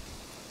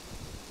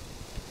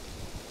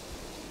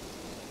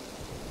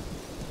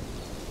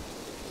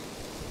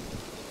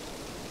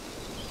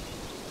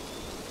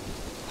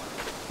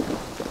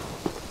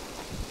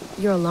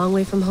 You're a long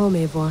way from home,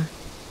 Eivor.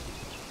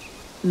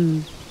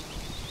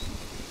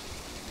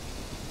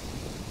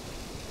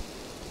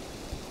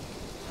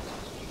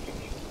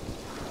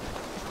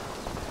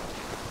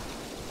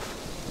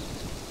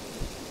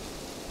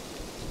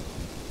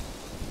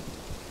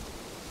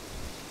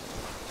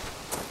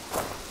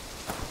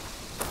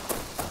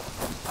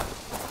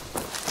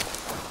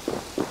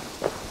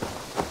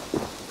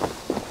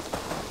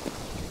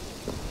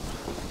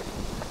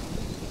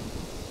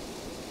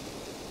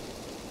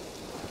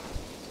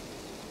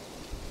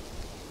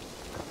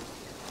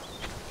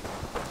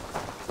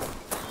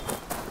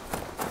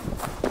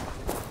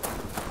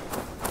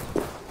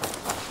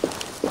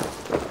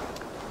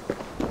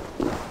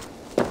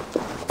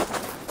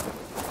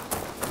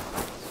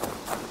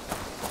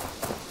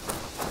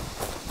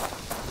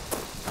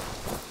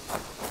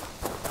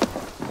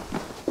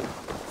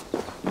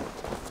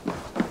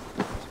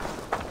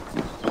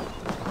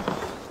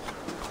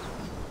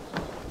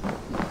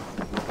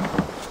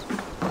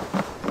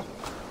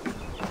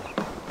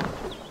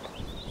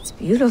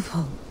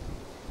 Beautiful.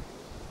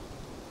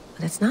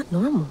 But it's not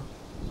normal.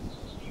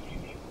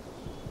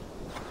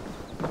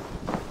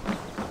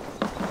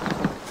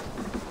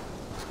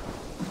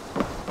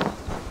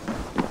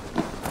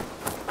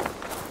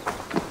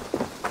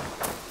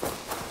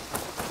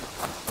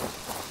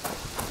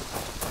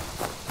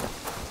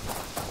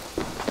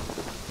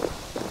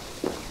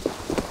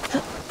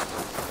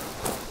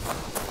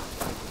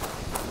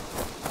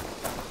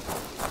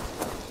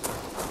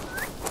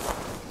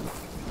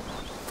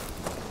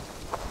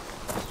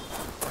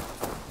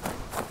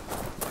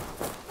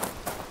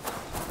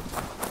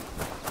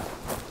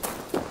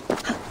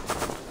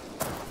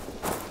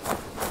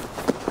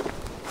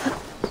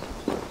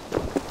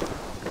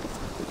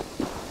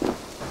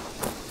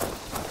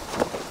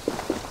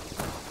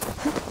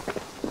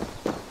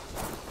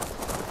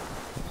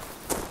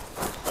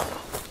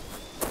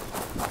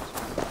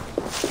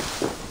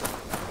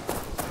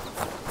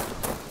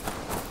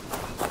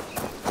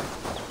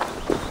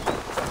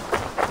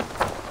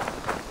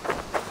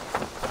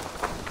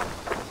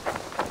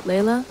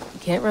 Layla, you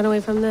can't run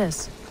away from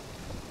this.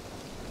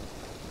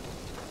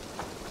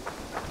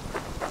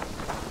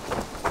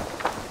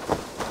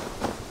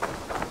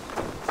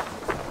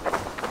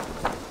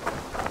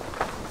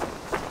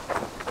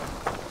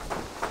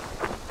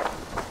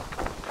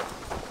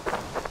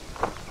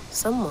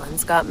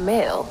 Someone's got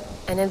mail.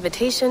 An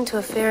invitation to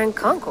a fair in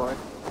Concord.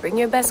 Bring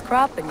your best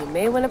crop and you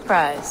may win a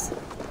prize.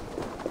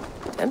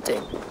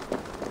 Tempting.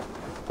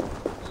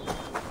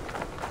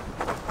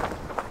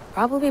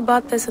 Probably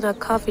bought this in a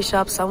coffee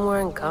shop somewhere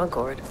in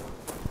Concord.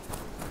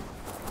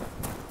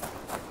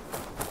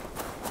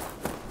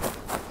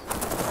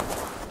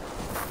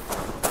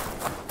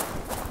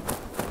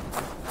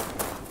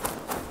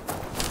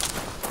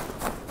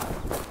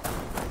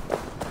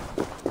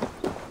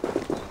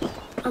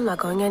 I'm not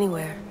going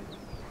anywhere.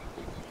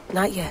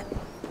 Not yet.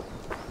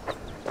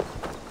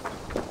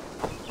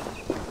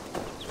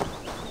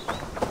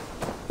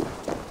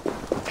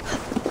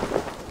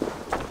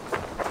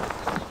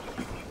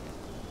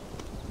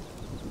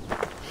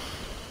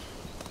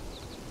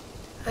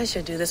 I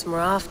should do this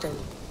more often.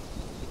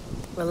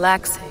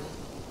 Relaxing.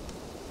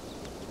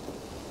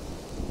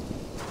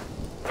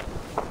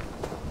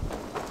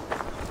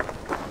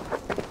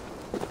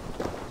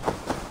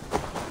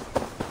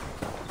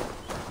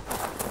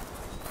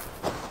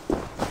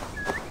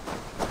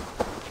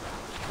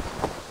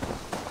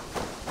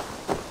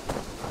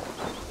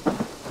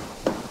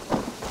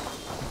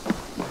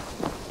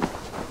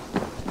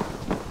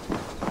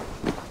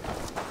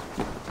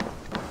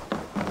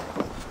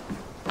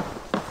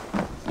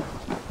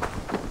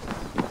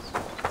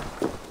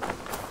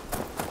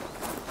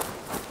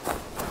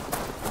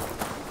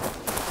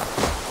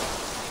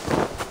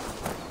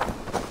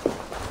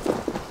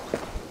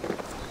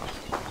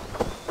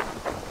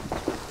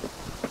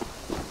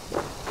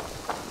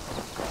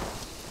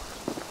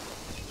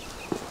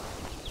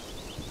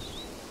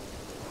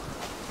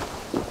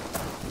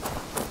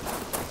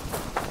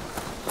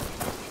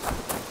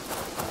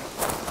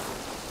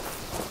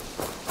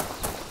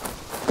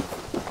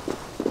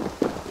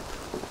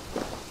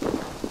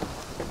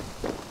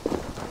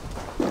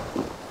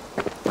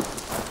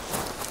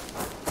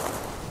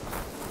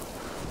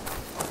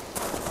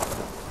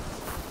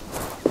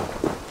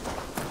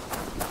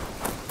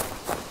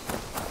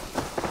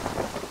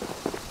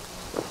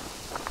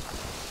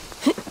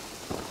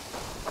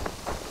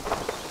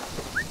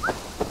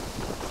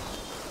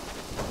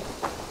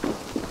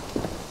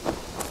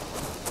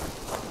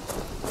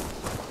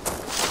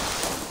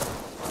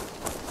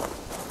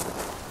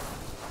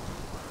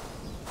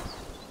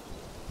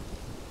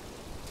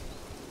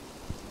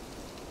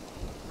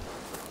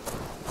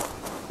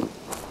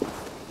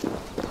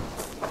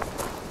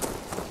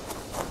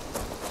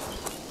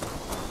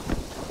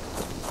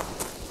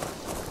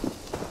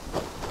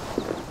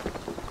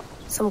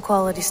 Some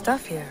quality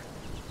stuff here.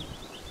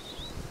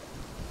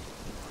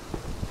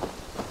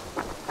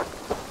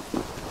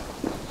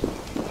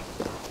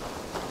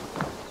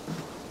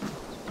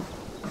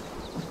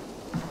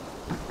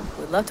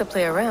 Would love to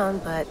play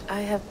around, but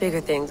I have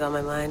bigger things on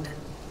my mind.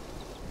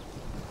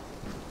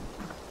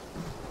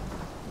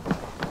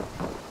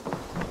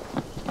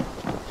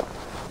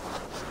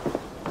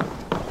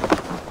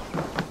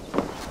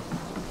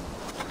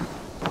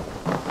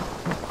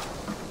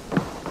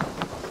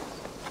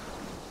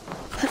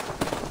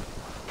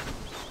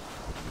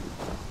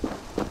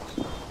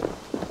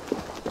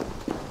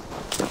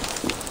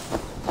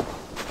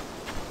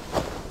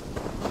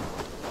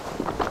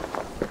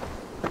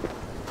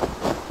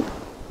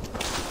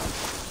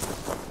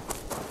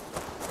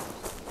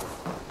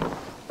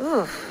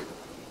 Oof.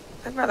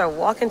 I'd rather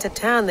walk into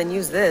town than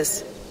use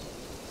this.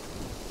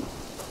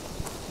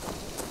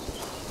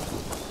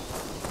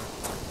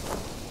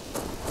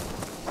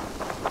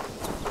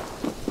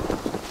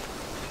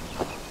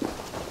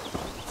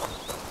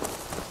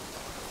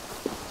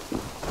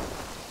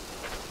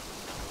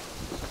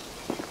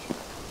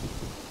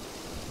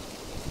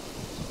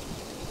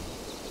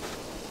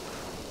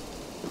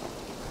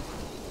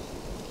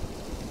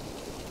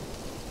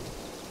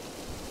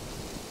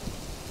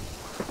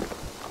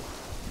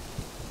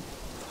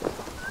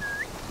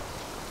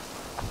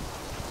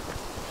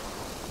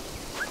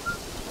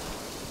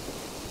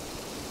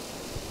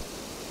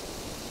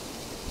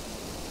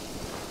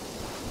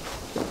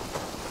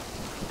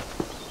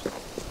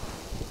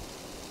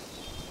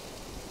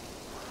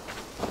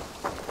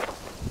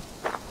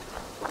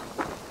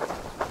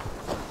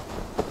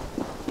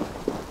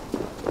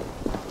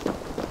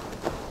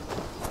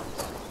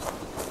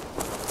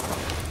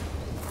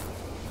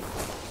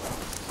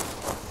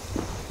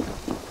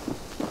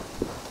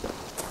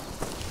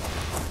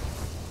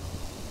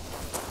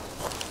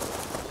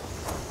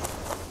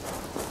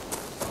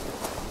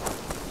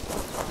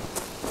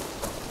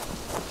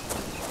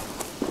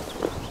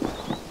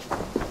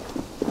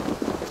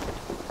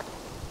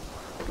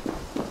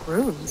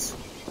 Runes.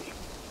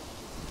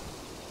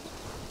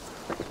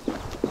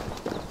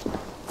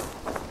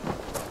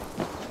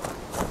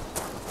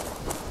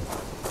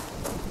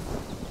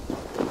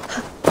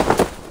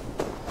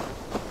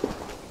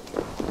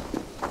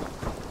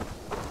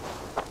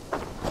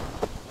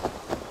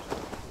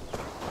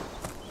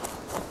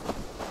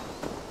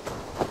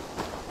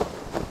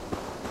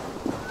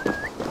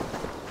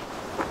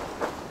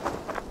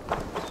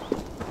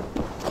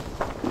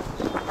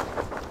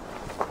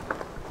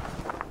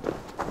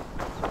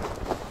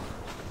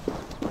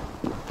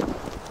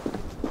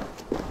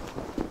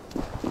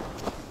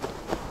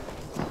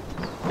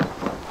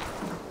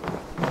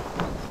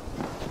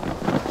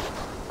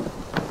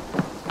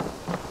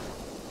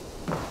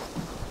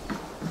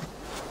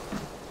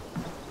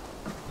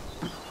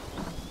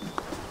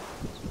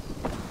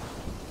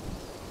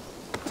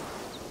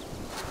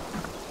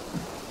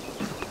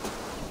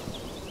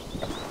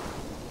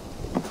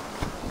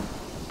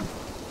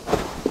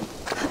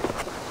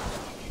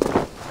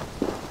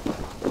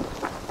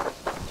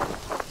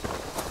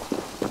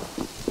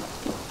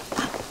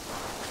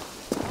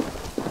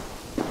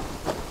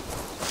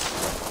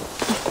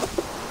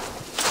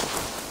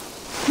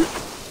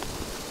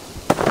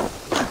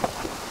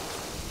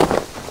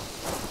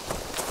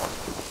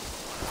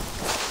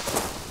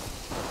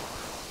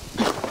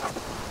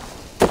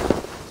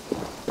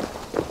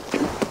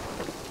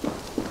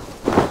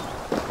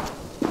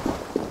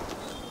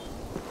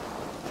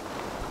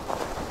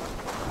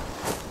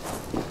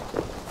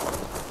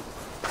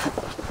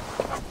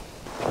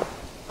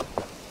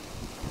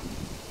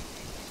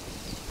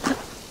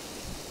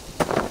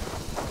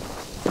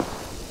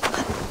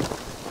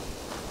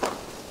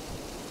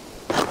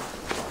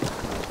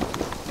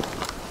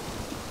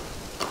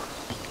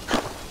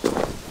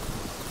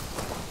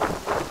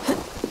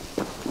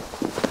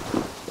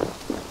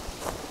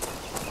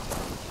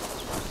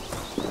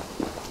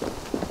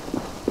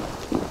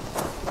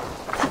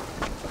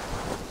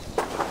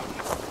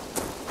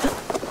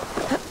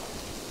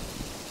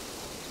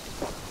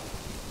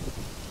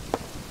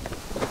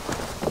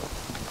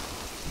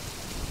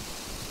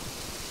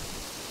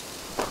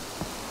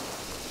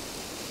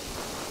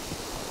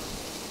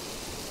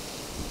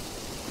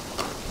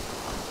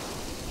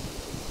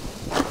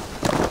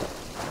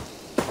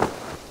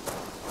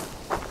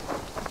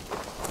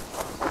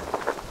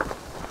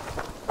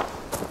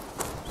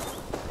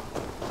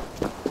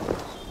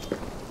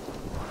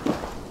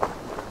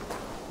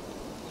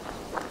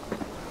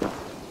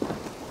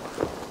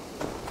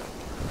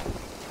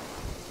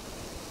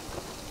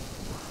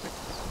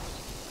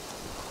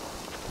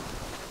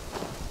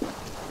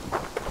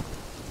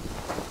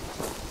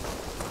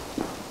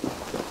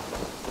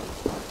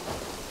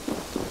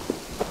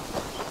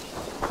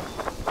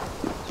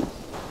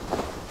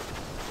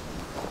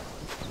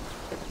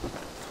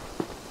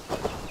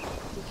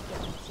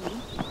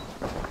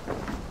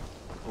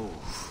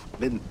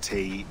 Mint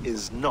tea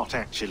is not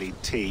actually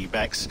tea,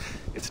 Bex.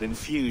 It's an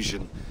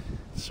infusion.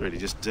 It's really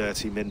just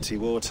dirty, minty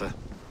water.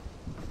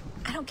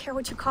 I don't care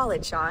what you call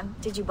it, Sean.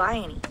 Did you buy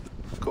any?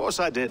 Of course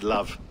I did,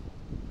 love.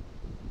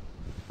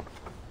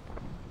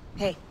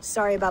 Hey,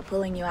 sorry about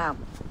pulling you out.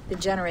 The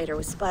generator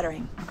was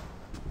sputtering.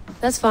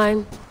 That's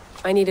fine.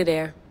 I needed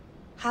air.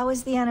 How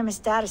was the Animus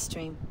data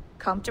stream?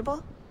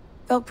 Comfortable?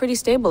 Felt pretty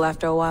stable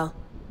after a while.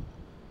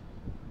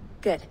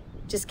 Good.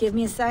 Just give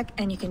me a sec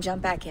and you can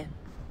jump back in.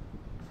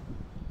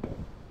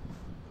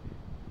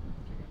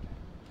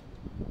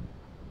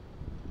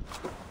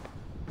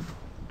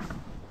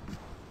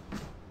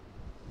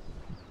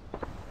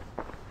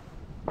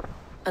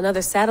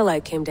 Another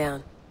satellite came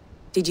down.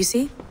 Did you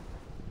see?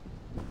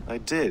 I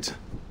did.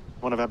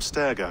 One of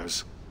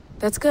Abstergo's.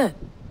 That's good.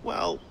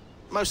 Well,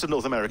 most of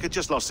North America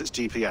just lost its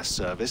GPS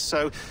service,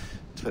 so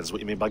depends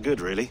what you mean by good,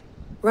 really.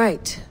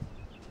 Right.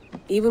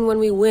 Even when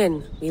we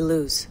win, we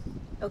lose.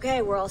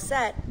 Okay, we're all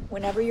set.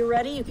 Whenever you're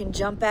ready, you can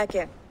jump back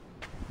in.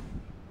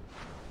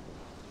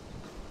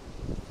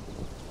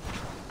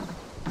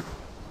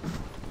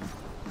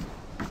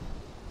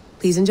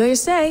 Please enjoy your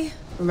stay.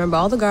 Remember,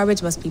 all the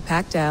garbage must be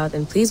packed out,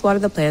 and please water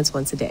the plants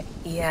once a day.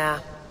 Yeah,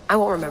 I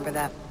won't remember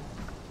that.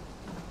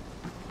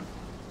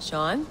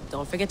 Sean,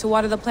 don't forget to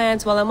water the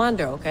plants while I'm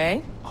under,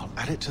 okay? I'll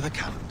add it to the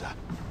calendar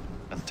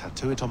and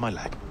tattoo it on my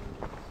leg.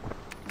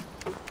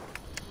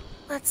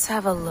 Let's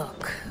have a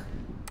look.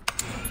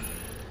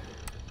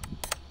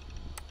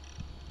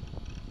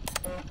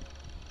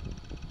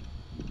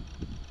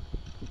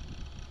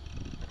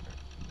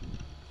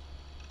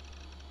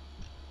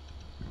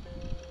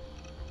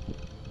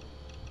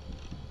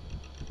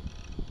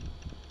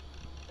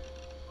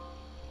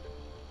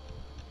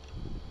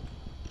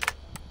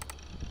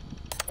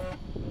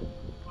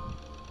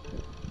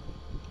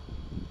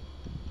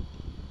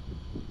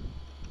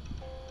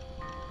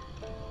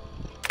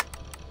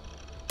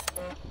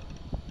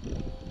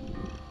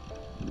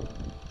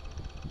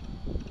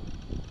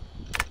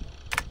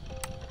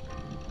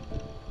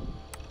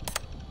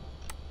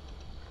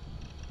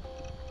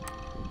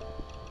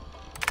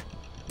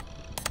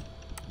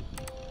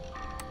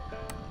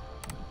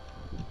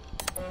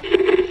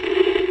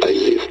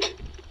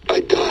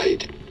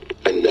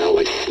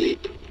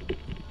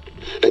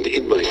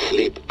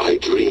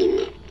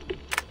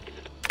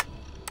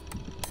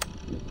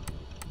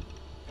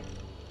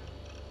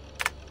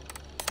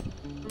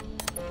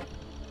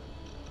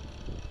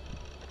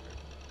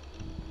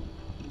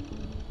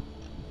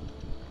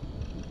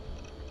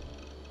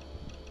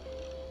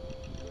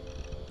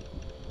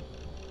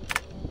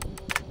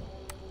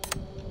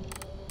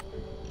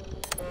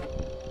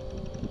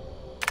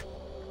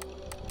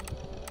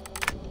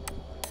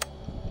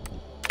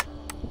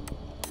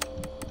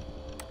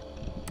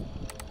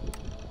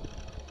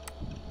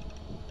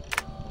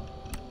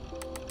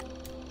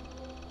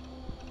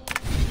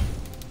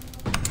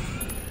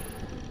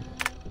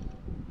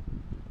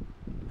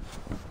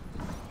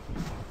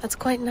 That's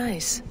quite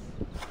nice.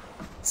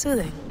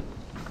 Soothing.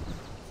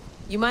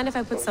 You mind if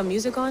I put some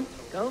music on?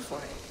 Go for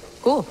it.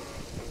 Cool.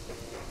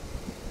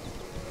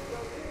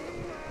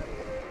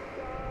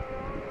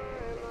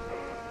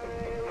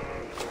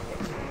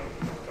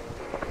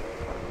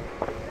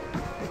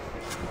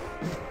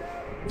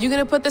 You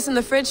gonna put this in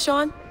the fridge,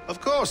 Sean?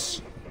 Of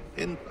course.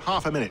 In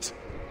half a minute.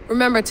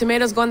 Remember,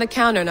 tomatoes go on the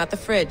counter, not the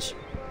fridge.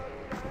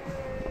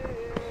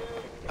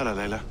 Hello,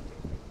 Layla.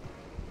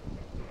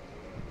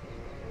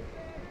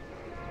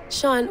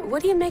 Sean,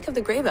 what do you make of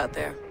the grave out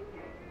there?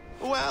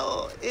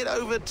 Well, it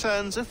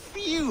overturns a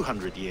few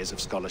hundred years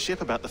of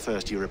scholarship about the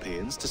first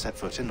Europeans to set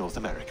foot in North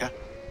America.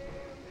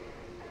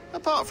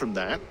 Apart from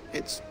that,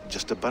 it's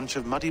just a bunch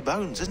of muddy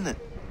bones, isn't it?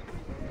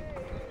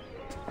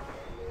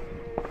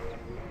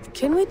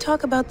 Can we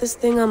talk about this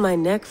thing on my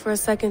neck for a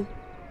second?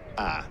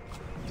 Ah,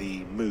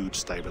 the mood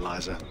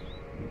stabilizer.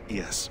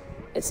 Yes.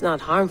 It's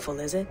not harmful,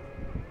 is it?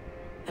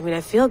 I mean,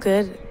 I feel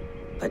good,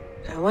 but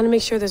I want to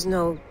make sure there's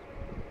no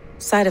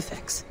side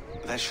effects.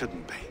 There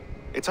shouldn't be.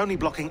 It's only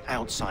blocking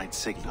outside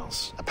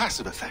signals, a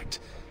passive effect,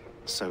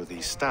 so the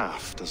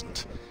staff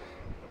doesn't,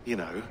 you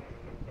know,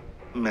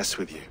 mess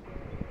with you.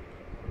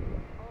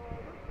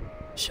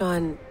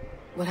 Sean,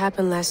 what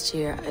happened last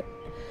year,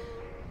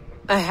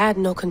 I had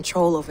no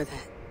control over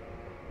that.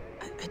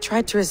 I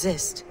tried to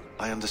resist.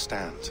 I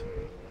understand.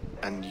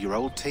 And your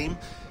old team,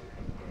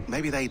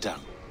 maybe they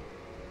don't.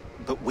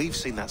 But we've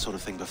seen that sort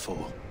of thing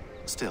before.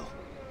 Still,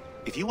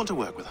 if you want to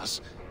work with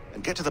us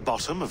and get to the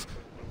bottom of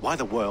why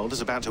the world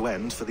is about to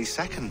end for the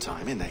second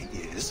time in 8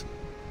 years,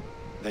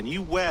 then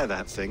you wear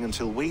that thing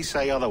until we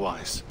say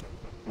otherwise.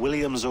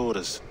 William's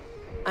orders.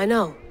 I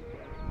know.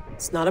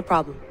 It's not a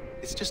problem.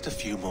 It's just a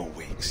few more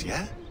weeks,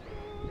 yeah?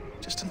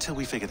 Just until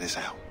we figure this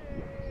out.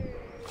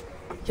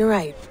 You're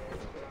right.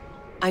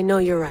 I know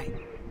you're right.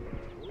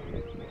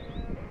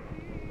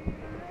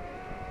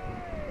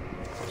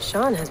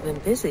 Sean has been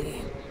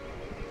busy.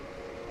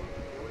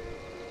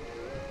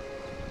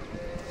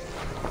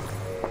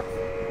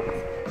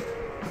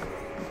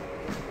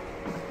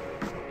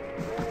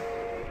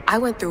 I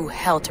went through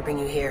hell to bring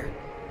you here.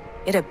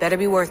 It had better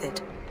be worth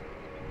it.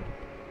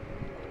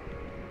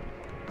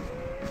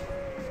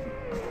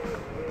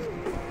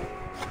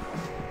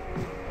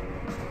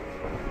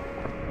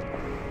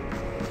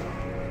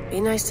 Be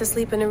nice to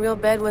sleep in a real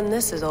bed when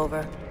this is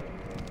over.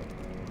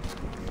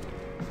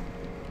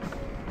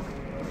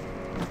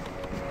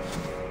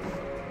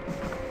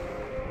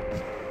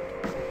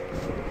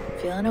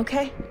 Feeling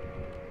okay?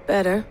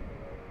 Better.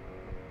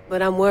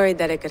 But I'm worried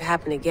that it could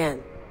happen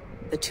again.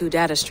 The 2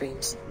 data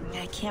streams.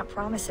 I can't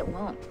promise it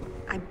won't.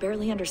 I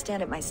barely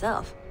understand it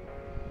myself.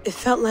 It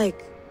felt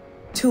like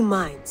 2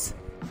 minds,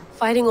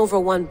 fighting over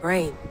 1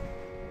 brain.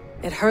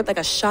 It hurt like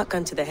a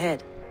shotgun to the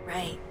head.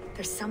 Right.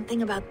 There's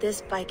something about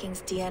this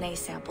Viking's DNA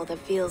sample that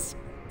feels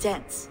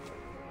dense,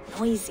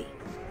 noisy.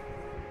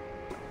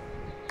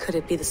 Could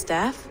it be the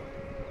staff?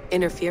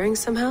 Interfering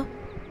somehow?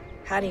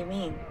 How do you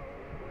mean?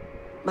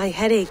 My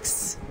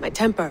headaches, my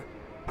temper.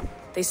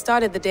 They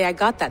started the day I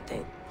got that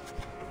thing.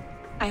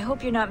 I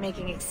hope you're not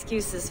making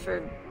excuses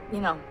for,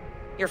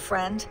 your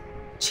friend.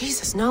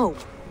 Jesus, no.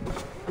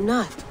 I'm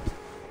not.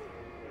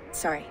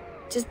 Sorry.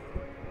 Just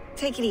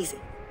take it easy.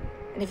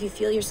 And if you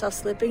feel yourself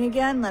slipping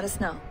again, let us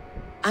know.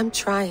 I'm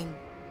trying.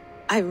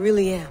 I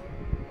really am.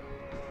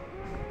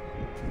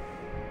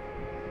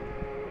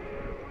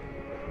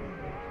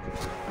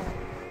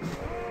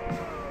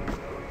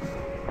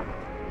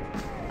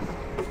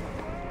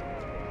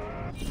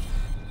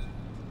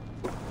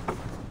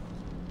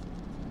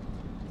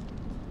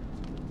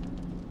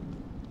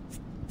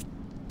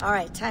 All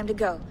right, time to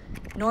go.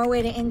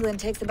 Norway to England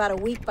takes about a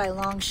week by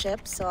long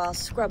ship, so I'll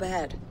scrub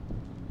ahead.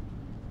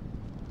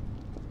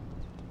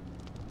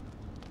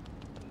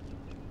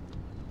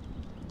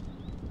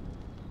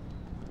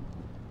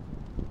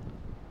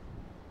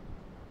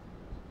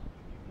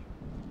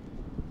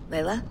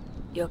 Layla,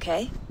 you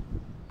okay?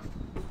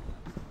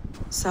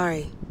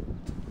 Sorry.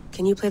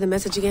 Can you play the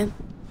message again?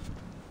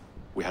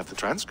 We have the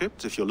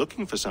transcript. If you're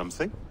looking for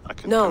something, I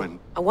can No, go and...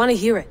 I want to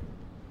hear it.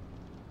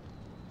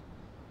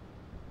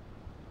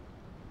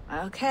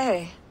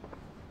 Okay.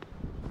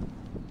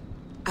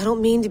 I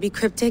don't mean to be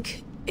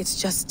cryptic. It's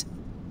just...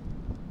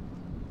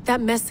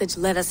 That message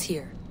led us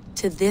here.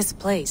 To this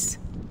place.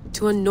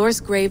 To a Norse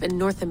grave in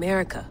North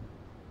America.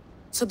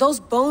 So those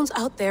bones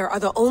out there are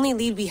the only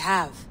lead we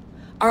have.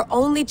 Our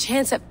only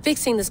chance at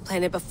fixing this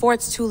planet before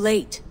it's too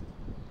late.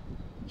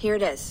 Here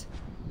it is.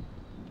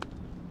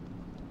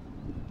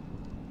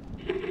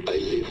 I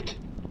lived,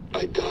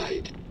 I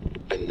died,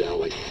 and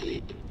now I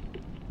sleep.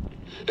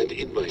 And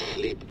in my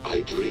sleep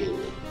I dream.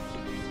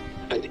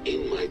 And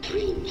in my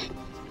dreams,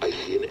 I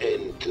see an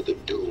end to the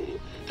doom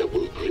that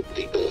will grip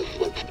the earth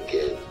once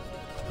again.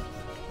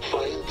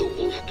 Find the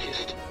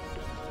wolf-kissed.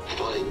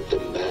 Find the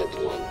mad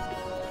one.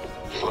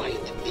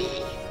 Find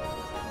me.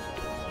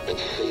 And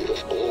save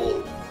us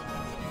all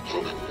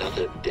from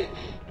another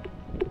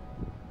death.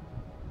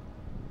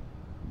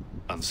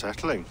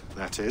 Unsettling,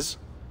 that is.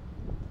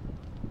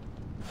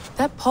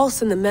 That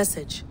pulse in the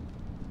message.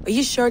 Are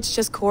you sure it's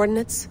just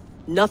coordinates?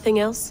 Nothing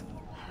else?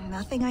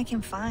 Nothing I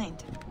can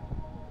find.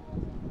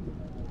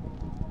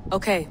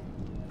 Okay,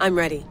 I'm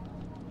ready.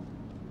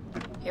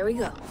 Here we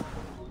go.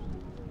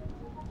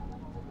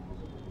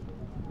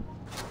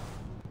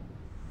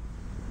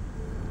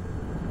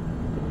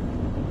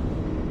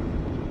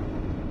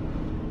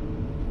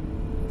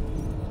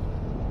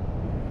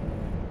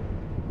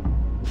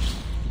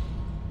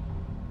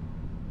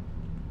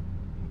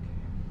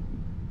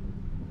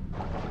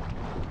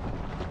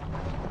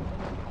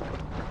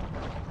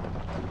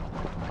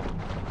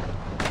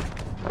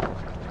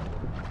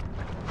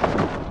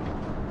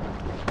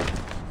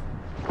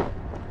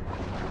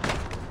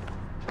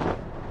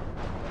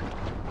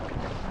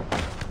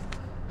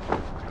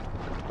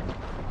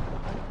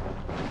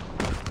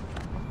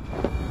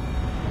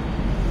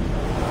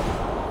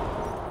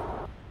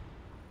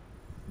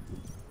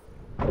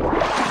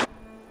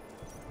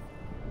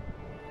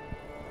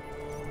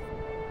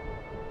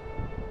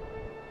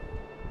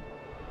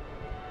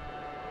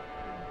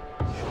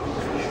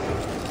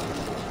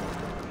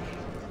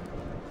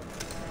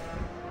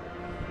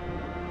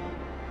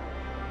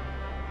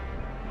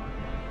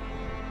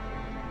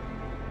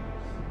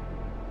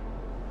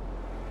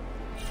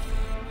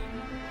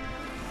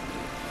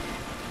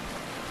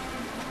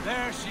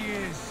 There she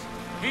is.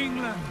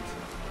 England.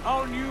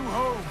 Our new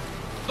home.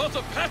 Not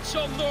a patch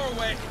on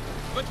Norway,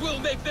 but we'll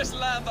make this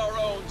land our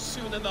own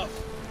soon enough.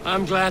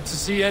 I'm glad to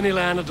see any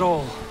land at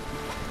all.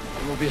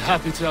 I will be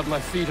happy to have my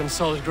feet on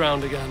solid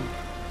ground again.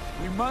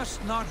 We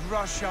must not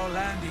rush our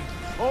landing.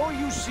 All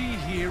you see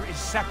here is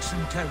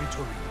Saxon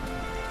territory.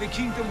 The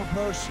Kingdom of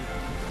Mercia,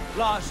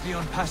 largely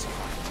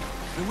unpacified.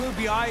 There will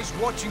be eyes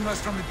watching us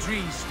from the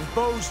trees, with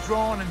bows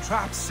drawn and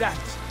traps set.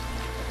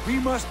 We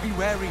must be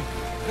wary.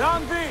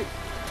 Randvi!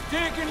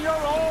 Dig in your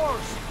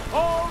oars!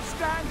 All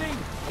standing!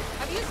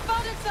 Have you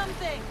spotted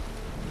something?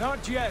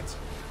 Not yet.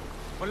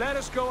 But let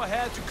us go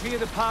ahead to clear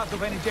the path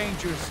of any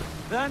dangers.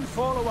 Then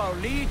follow our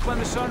lead when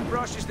the sun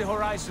brushes the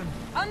horizon.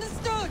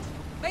 Understood!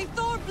 May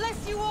Thor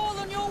bless you all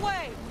on your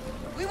way!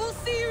 We will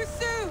see you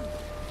soon!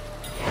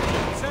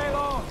 Sail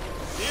on!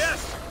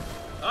 Yes!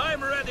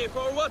 I'm ready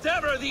for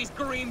whatever these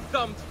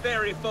green-thumbed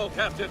fairy folk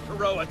have to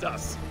throw at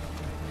us.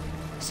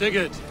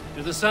 Sigurd,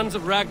 do the sons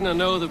of Ragnar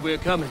know that we're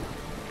coming?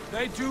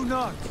 They do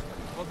not.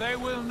 but they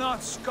will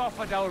not scoff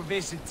at our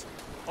visit.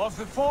 Of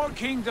the 4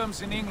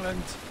 kingdoms in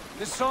England,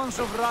 the sons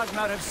of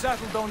Ragnar have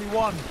settled only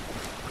one.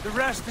 The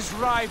rest is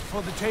ripe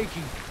for the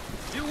taking.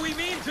 Do we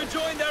mean to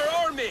join their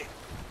army?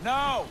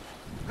 No,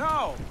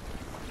 no.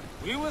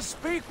 We will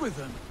speak with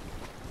them,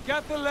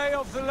 get the lay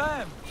of the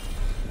land,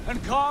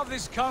 and carve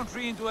this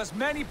country into as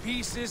many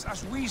pieces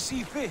as we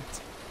see fit.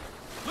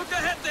 Look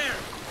ahead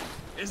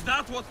there! Is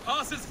that what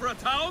passes for a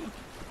town?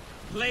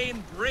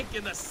 Plain brick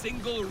in a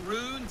single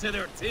rune to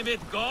their timid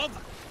god?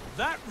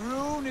 That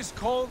rune is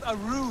called a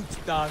root,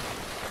 Doug.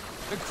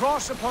 The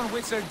cross upon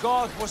which their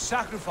god was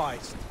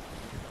sacrificed.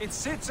 It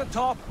sits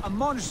atop a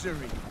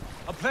monastery,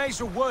 a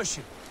place of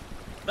worship.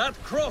 That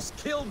cross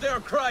killed their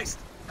Christ,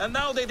 and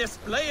now they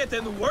display it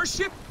in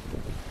worship?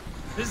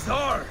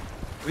 Bizarre.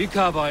 We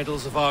carve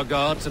idols of our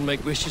gods and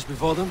make wishes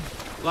before them,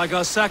 like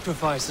our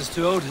sacrifices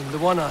to Odin, the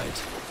One-Eyed.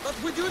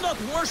 But we do not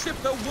worship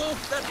the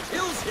wolf that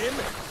kills him.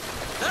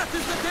 That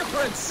is the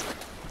difference.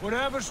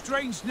 Whatever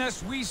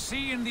strangeness we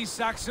see in these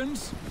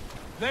Saxons,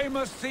 they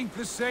must think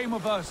the same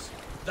of us.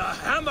 The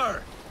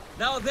hammer!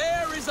 Now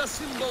there is a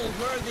symbol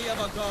worthy of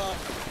a god.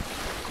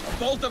 A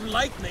bolt of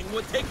lightning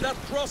would take that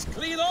cross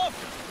clean off.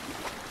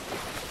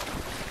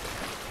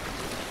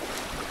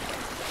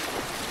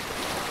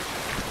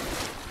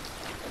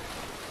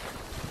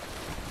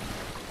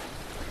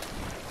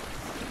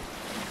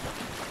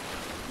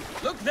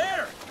 Look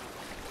there!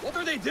 What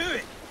are they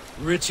doing?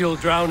 Ritual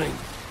drowning.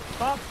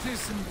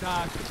 Baptism,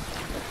 Doug.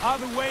 Are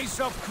the ways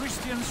of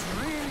Christians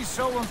really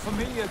so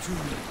unfamiliar to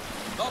you?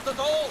 Not at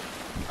all.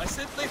 I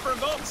simply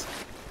forgot.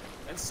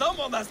 And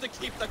someone has to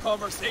keep the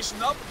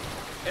conversation up.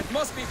 It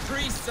must be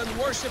priests and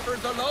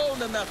worshippers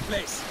alone in that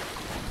place.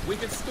 We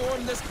could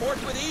storm this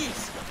port with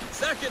ease.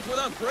 Sack it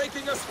without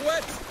breaking a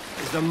sweat.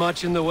 Is there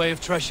much in the way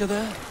of treasure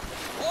there?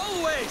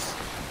 Always!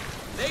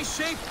 They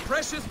shape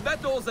precious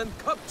metals and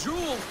cut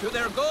jewels to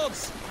their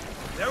gods.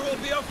 There will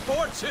be a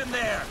fortune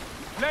there.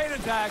 Later,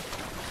 Dag.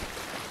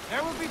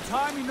 There will be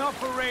time enough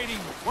for raiding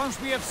once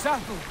we have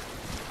settled.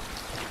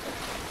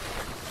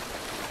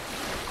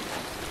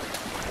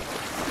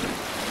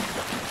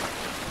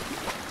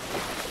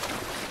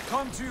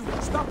 Come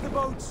to, stop the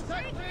boats.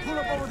 Pull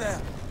up over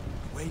there.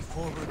 Way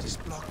forward is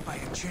blocked by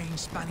a chain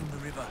spanning the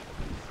river.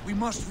 We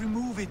must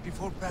remove it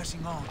before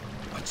passing on.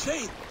 A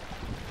chain?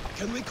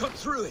 Can we cut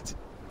through it?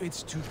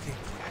 It's too thick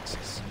for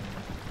access.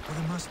 But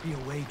there must be a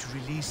way to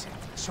release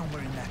it,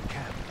 somewhere in that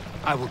camp.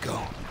 I will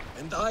go.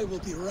 And I will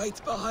be right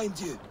behind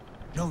you.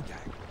 No, Dag.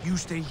 You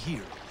stay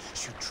here.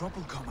 Should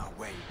trouble come our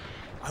way,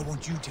 I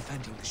want you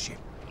defending the ship.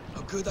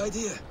 A good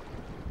idea.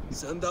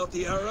 Send out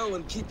the arrow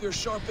and keep your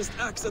sharpest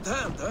axe at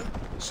hand, huh?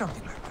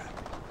 Something like that.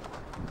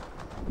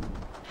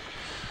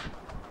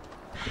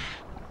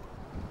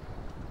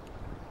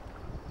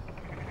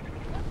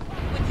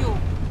 With you.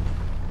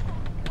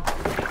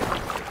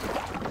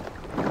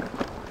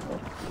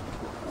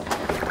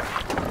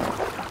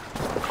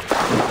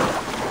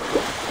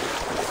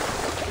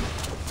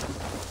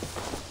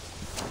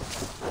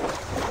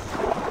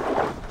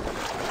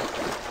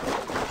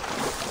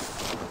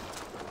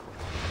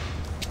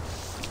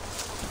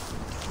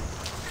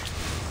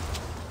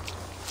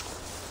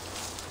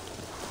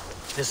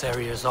 This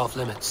area is off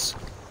limits.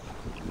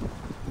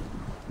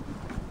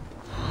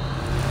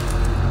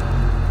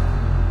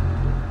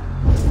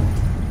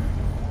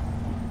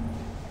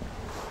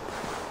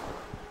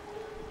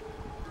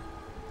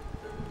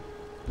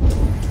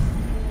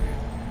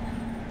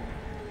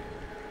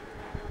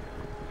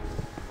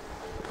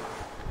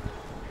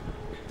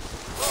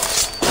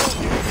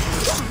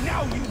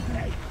 Now you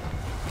pay!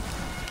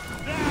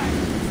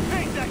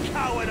 Pick the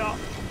coward up!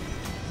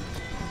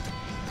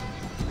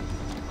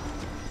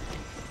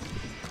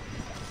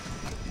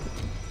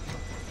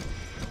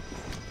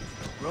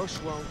 Rush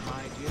won't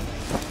hide you.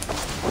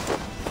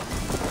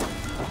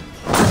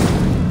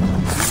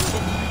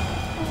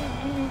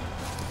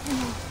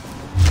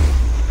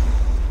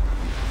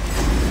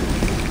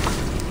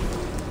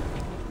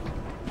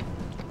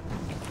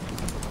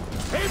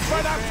 Aim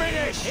for the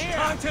finish! Here.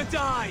 Time to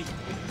die!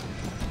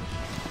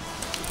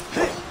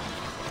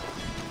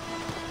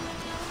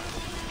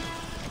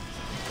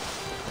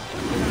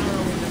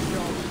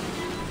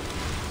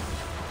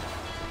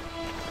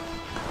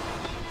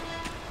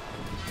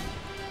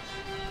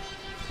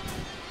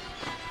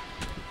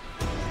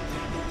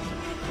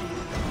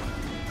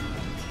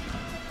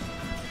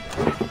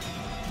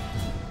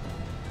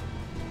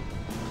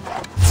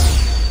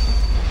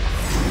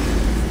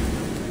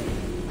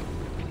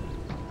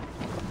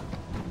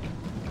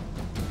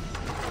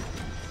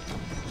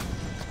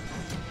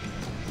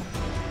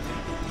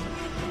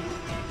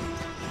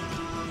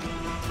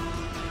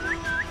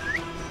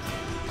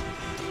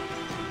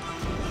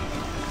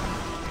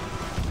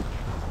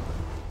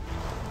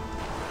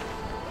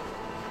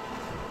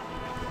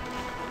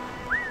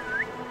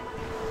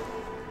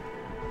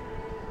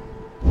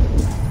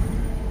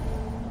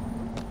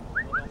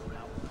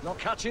 Not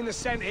catching the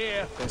scent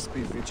here. Best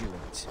be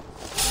vigilant.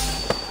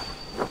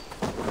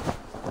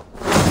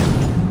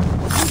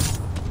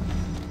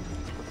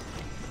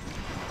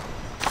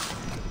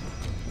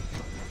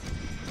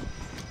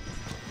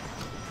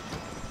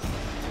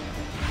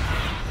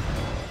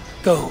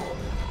 Go,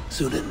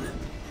 Zulin.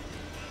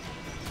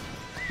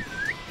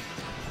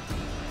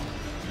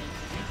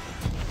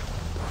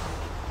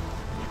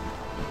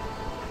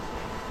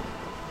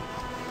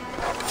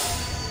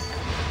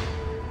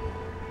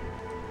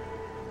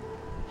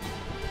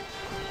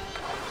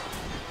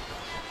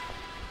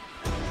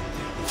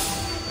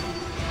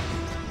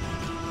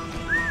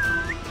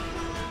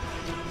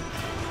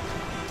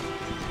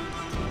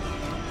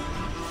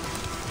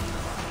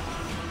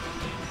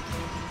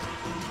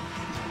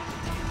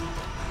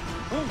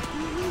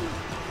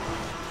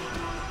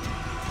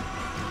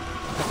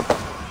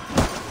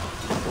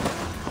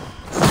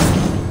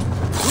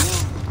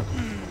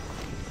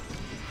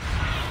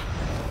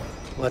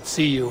 What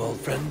see you, old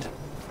friend?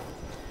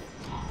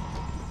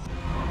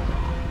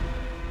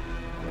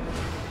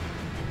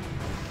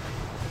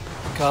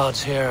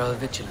 Guards here are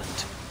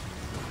vigilant.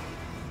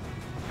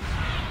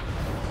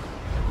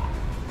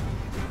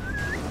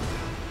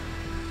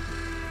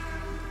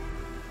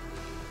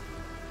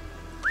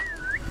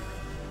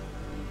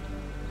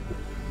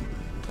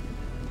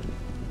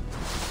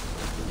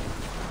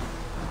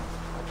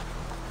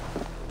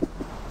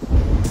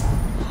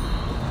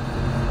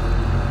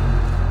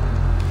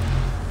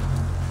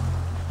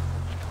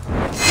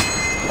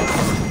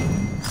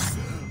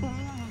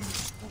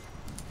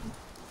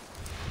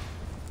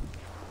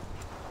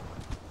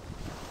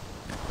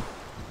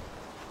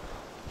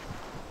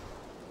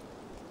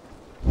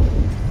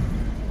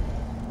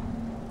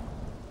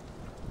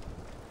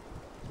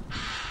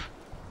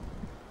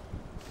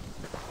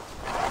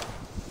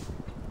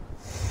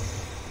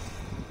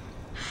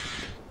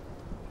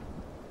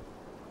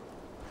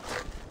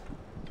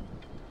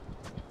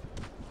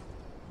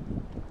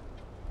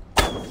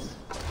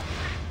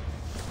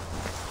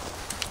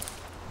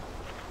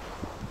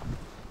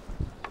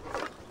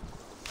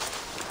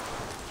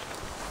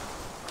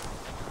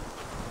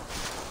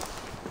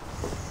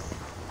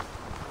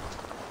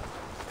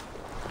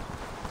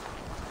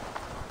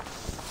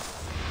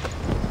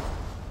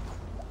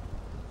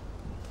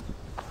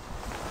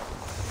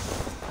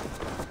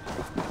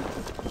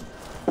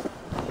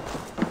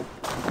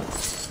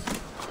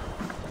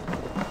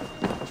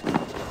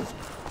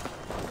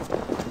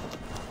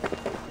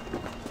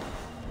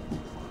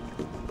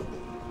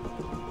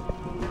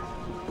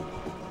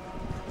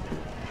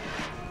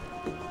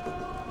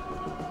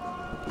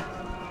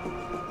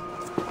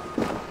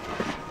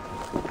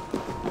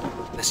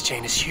 This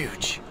chain is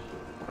huge,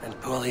 and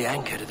poorly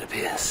anchored, it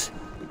appears.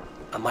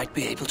 I might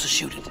be able to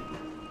shoot it.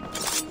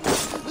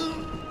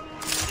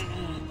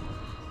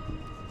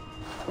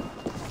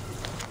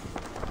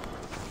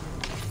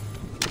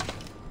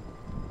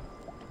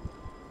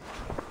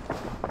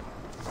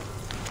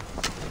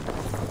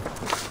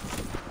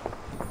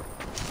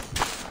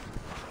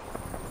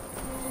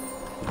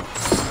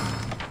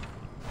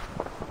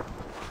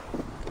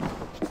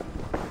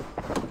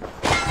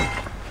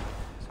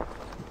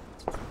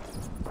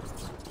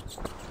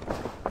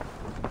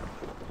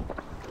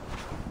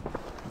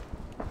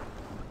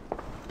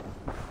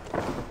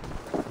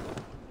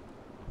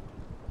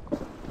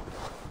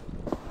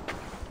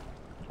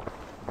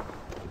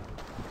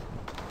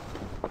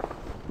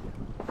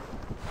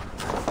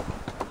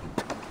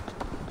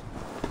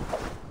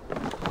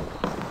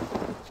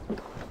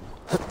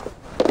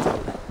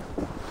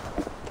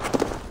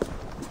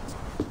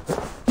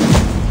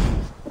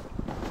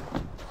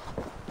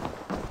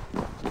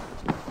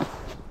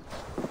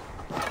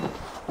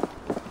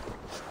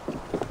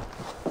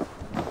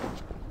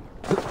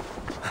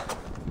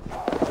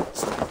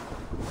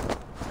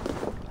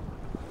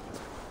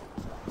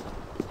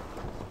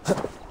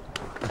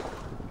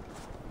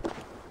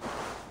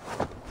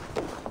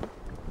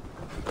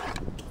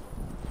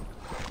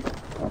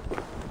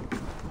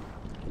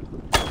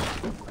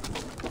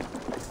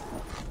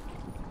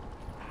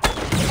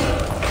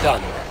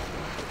 Done.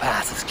 The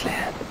path is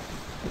clear.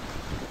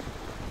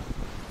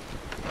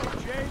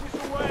 Jade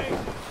is away!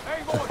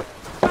 Hey, boy!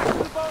 Back to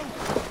the boat!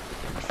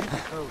 We should be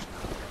close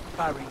now,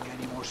 barring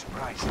any more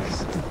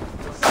surprises.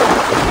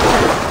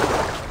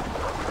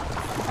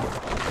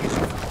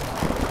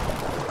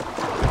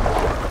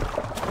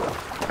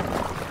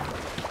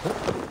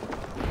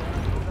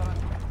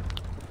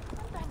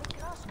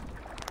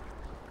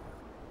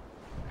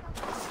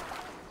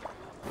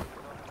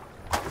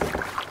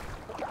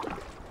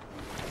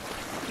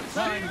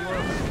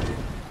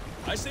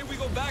 I say we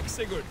go back,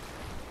 Sigurd.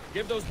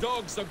 Give those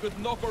dogs a good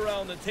knock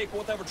around and take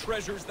whatever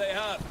treasures they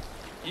have.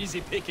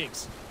 Easy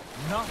pickings.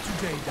 Not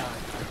today, Dad.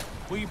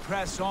 We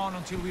press on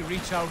until we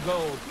reach our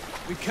goal.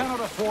 We cannot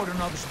afford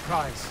another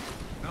surprise.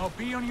 Now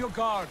be on your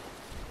guard.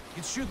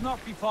 It should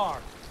not be far.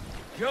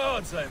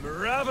 Gods, I'm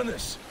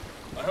ravenous.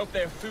 I hope they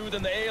have food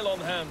and ale on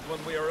hand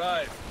when we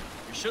arrive.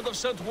 You should have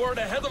sent word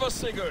ahead of us,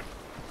 Sigurd,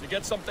 to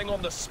get something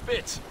on the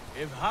spit.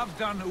 If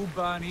Halfdan,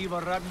 Ubba and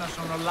Ivar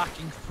Ragnarsson are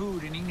lacking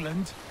food in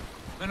England,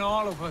 then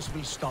all of us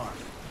will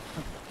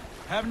starve.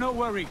 Have no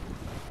worry.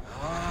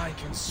 Ah, I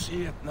can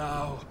see it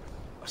now.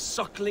 A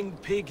suckling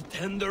pig,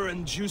 tender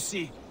and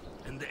juicy.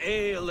 And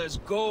ale as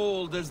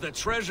gold as the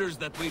treasures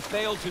that we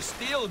failed to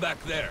steal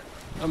back there.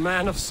 A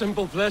man of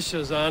simple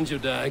pleasures, aren't you,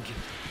 Dag?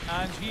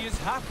 And he is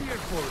happier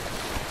for it.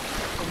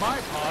 For my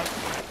part,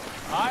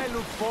 I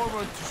look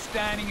forward to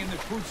standing in the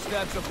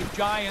footsteps of the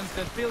giants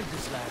that built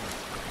this land.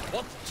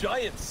 What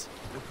giants?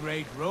 The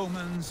great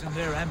Romans and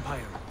their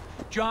empire.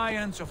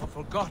 Giants of a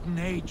forgotten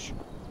age.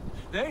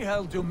 They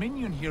held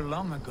dominion here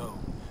long ago,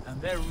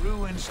 and their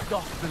ruins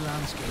dot the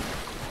landscape.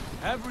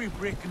 Every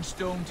brick and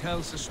stone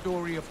tells a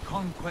story of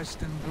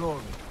conquest and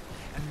glory.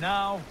 And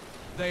now,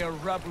 they are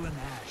rubble and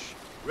ash.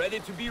 Ready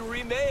to be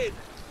remade.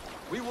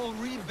 We will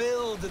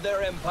rebuild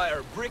their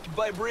empire, brick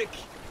by brick,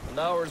 and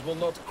ours will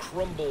not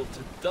crumble to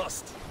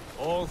dust.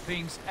 All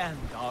things end,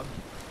 Dog.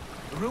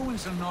 The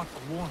ruins are not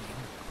a warning.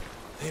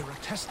 They are a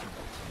testament.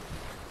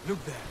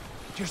 Look there,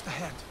 just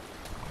ahead,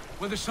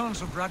 where the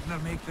sons of Ragnar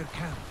make their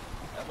camp.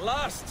 At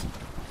last!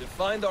 To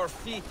find our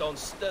feet on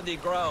steady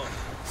ground.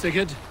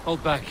 Sigurd,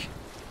 hold back.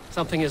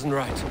 Something isn't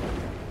right.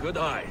 Good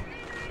eye.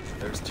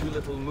 There's too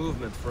little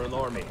movement for an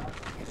army.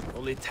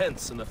 Only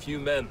tents and a few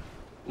men.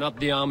 Not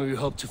the army we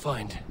hoped to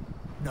find.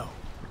 No.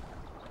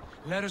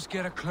 Let us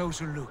get a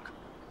closer look.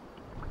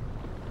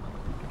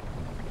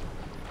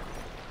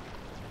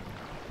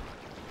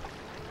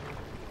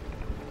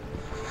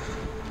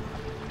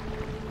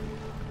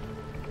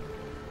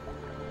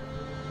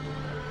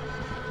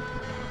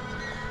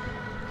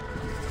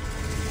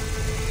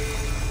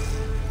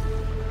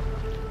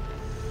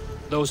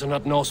 Those are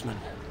not Norsemen.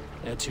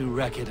 They're too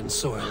ragged and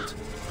soiled.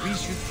 We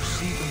should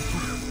proceed on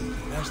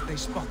foot, lest they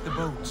spot the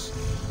boats.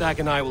 Dag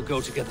and I will go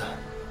together.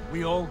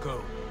 We all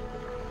go.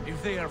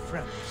 If they are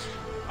friends,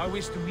 I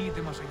wish to meet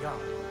them as a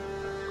yard.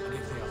 And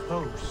if they are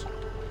foes,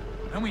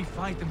 then we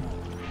fight them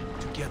all,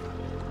 together.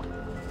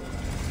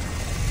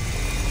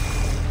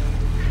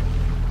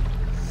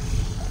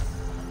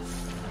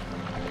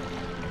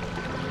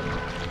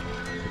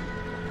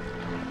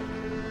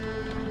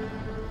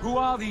 Who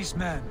are these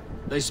men?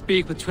 They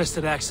speak with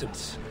twisted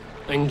accents.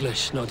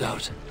 English, no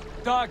doubt.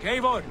 Dag,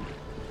 Eivor!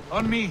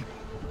 On me!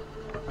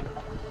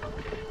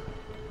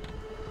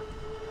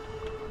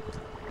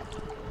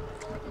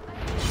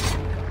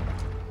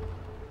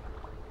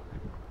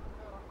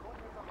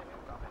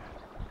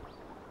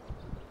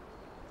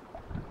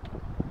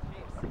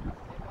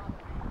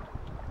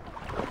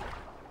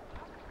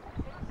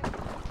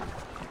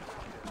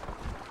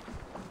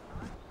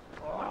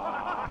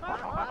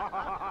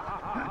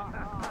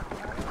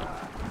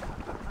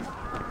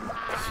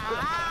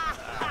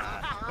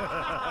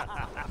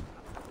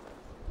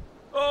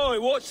 Oi,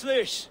 what's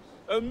this?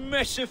 A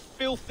mess of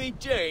filthy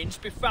Danes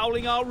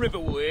befouling our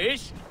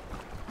riverways?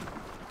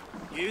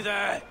 You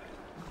there!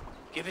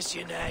 Give us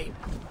your name.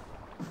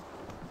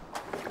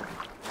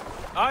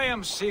 I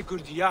am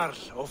Sigurd Jarl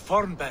of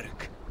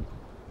Fornberg.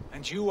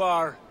 And you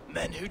are?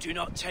 Men who do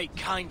not take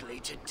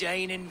kindly to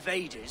Dane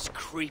invaders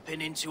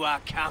creeping into our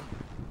camp.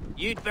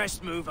 You'd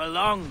best move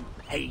along,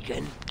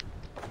 Hagen.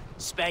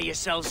 Spare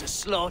yourselves a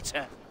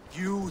slaughter.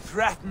 You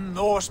threaten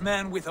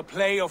Norsemen with a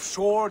play of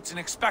swords and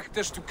expect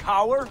us to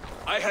cower?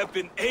 I have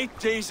been 8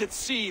 days at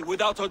sea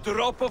without a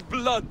drop of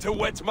blood to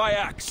wet my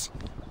axe.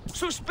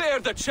 So spare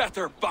the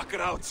chatter,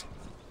 Buckerout,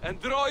 and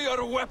draw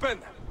your weapon.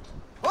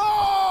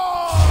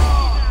 Oh!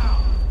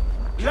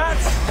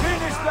 Let's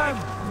finish them!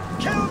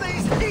 Kill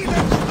these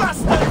heathen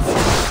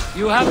bastards!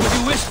 You have what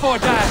you wish for,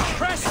 Dag!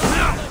 Press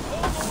now!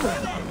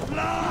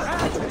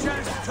 Had the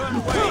chance to turn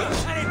away,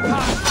 and it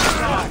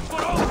passed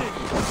for Odin!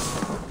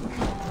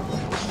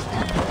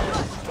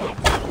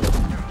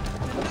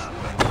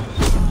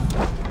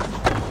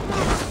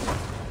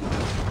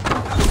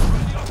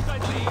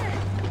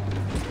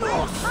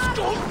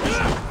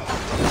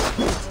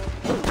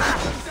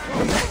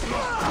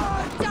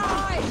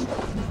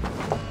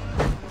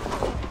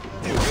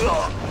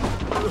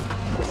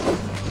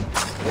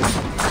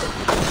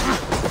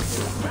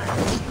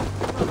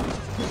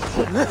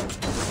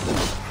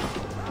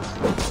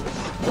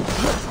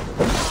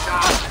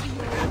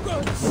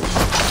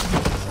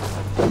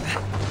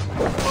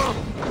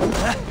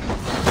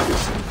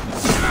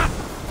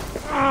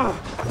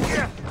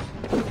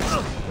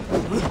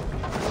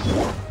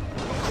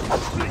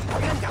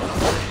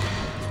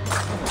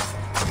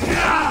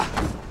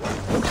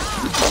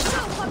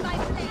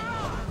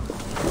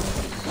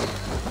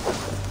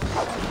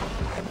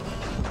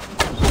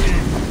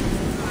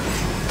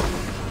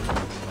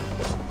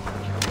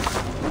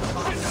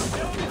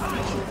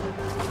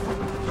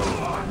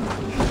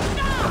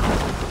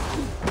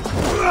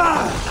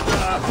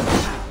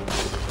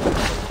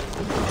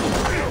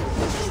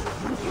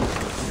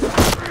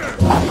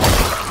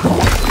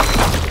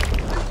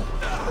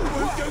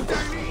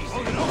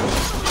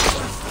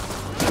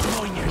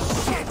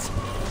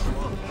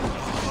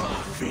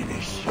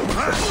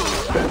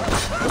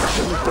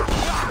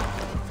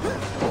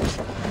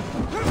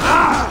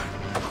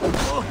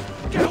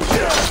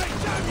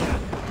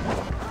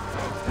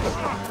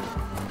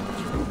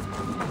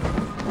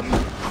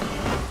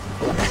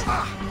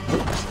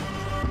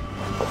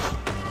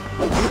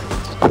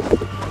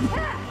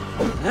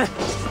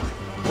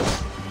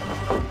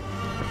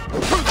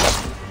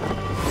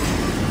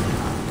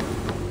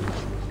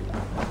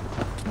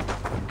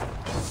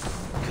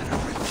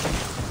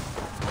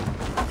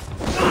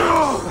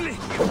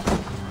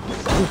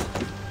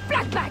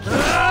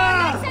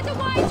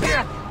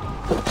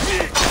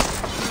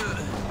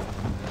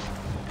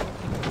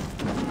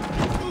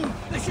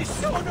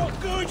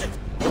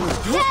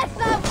 Death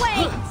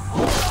awaits!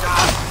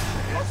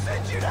 I'll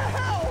send you to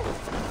hell!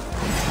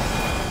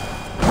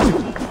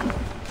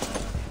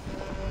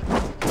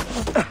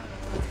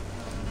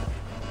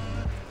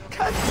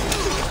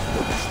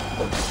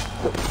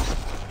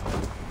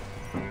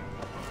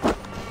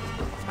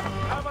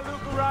 Have a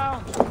look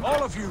around,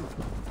 all of you.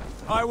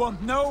 I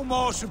want no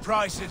more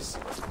surprises.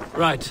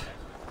 Right.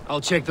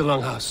 I'll check the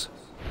longhouse.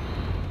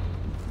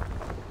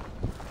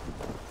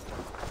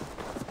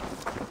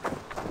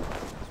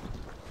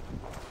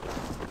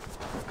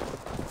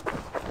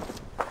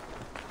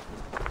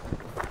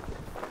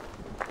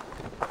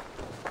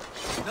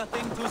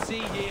 Nothing to see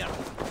here.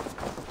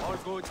 All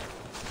good.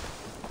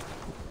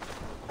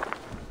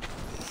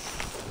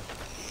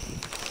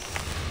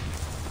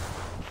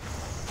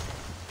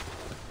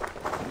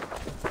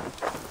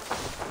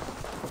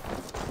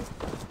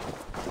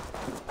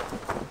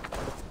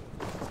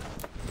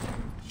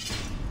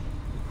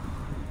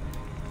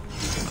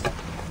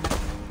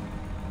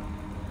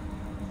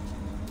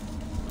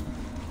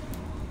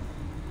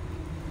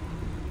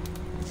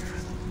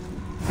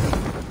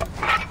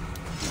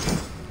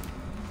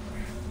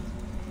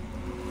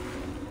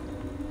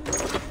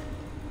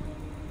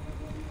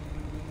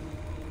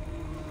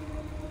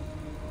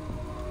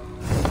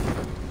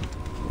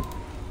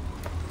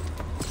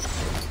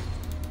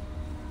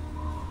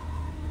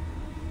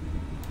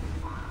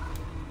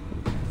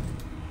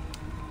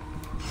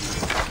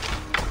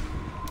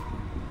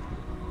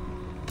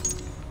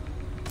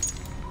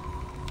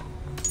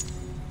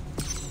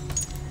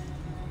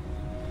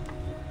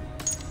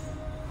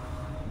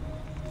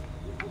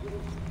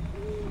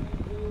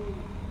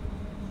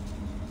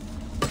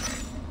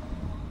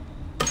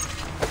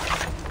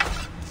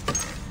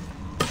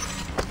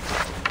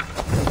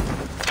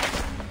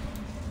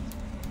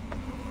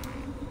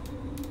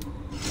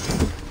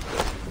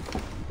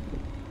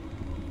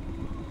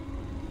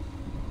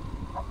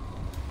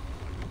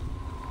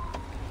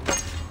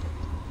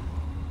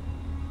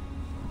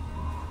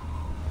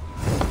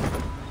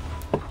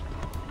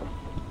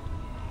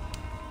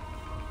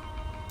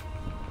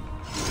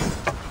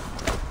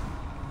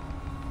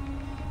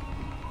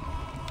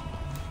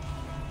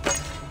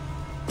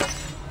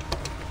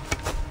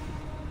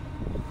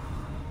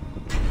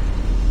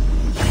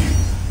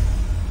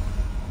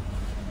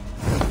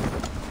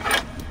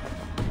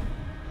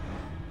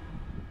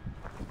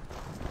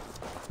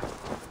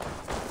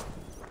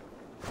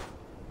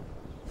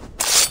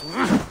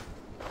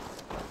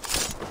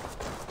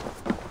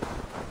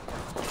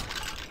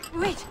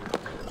 Wait!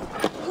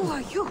 Who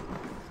are you?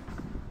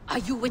 Are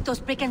you with those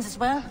brigands as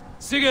well?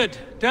 Sigurd,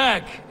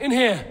 Dag, in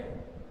here.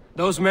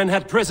 Those men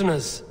had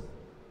prisoners.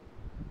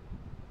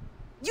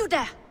 You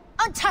there!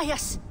 Untie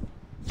us!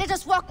 Let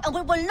us walk and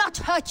we will not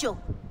hurt you!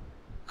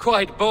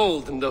 Quite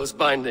bold in those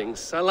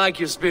bindings. I like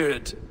your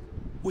spirit.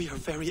 We are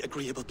very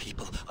agreeable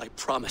people, I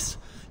promise.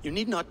 You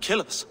need not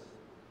kill us.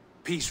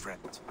 Peace,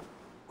 friend.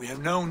 We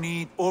have no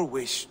need or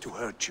wish to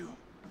hurt you.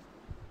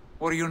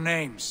 What are your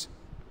names?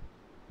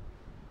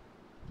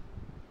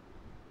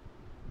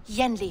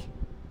 Yenli.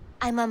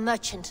 I'm a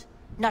merchant,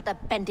 not a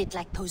bandit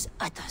like those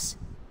others.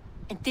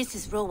 And this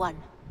is Rowan.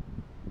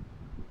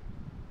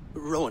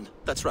 Rowan,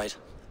 that's right.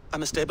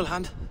 I'm a stable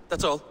hand,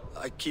 that's all.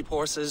 I keep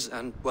horses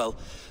and, well,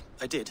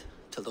 I did,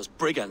 till those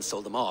brigands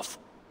sold them off.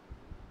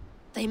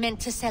 They meant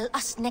to sell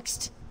us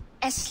next,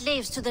 as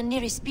slaves to the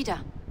nearest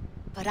bidder.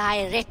 But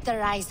I ripped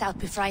their eyes out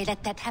before I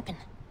let that happen.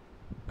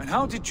 And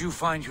how did you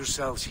find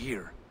yourselves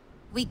here?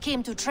 We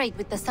came to trade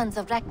with the Sons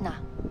of Ragnar,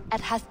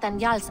 at Halfdan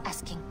Jarl's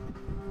asking.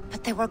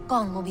 But they were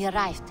gone when we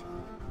arrived.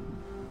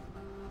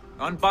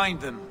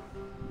 Unbind them.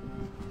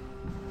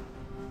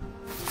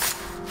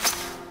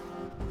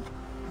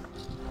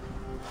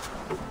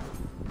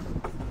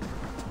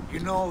 You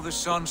know the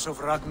Sons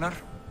of Ragnar?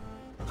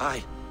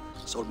 Aye.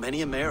 Sold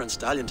many a mare and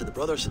stallion to the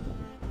brothers.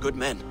 Good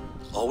men.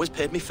 Always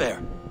paid me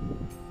fair.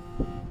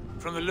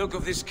 From the look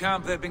of this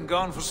camp, they've been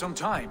gone for some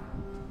time.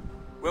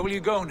 Where will you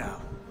go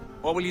now?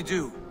 What will you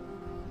do?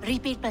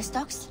 Rebuild my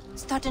stocks,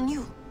 start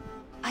anew.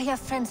 I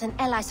have friends and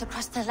allies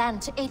across the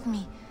land to aid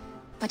me,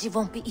 but it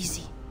won't be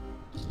easy.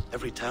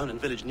 Every town and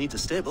village needs a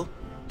stable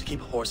to keep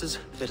horses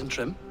fit and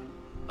trim.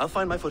 I'll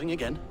find my footing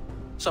again.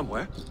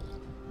 Somewhere.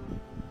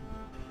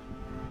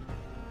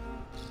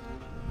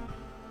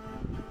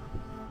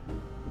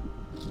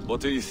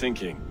 What are you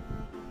thinking?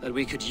 That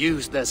we could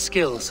use their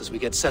skills as we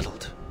get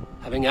settled.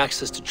 Having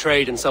access to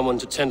trade and someone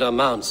to tend our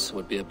mounts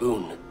would be a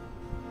boon.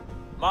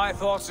 My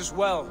thoughts as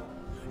well.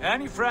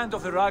 Any friend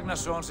of the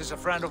Ragnarsons is a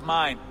friend of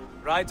mine.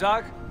 Right,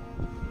 Dag?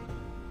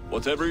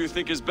 Whatever you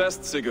think is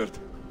best, Sigurd.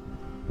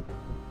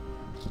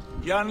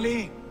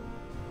 Janli,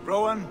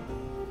 Rowan,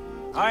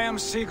 I am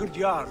Sigurd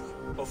Jarl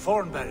of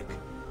Fornberg,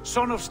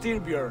 son of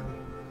Styrbjörn.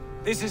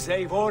 This is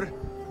Eivor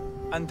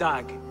and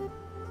Dag.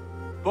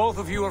 Both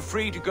of you are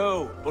free to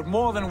go, but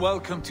more than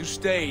welcome to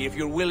stay if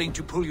you're willing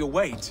to pull your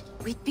weight.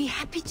 We'd be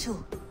happy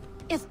to,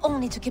 if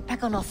only to get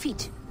back on our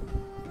feet.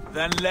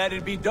 Then let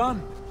it be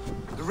done.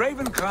 The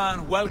Raven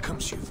Clan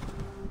welcomes you.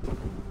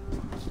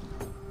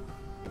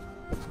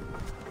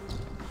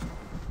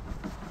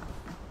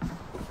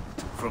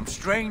 From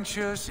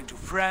strangers into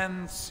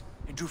friends,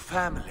 into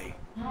family.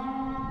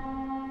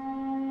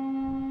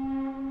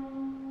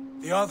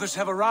 The others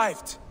have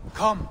arrived.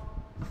 Come.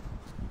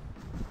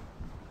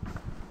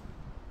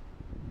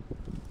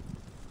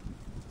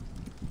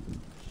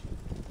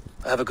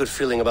 I have a good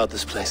feeling about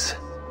this place.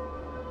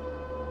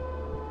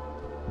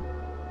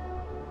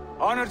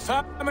 Honored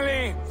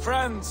family,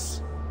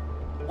 friends,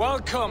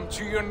 welcome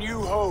to your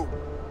new home.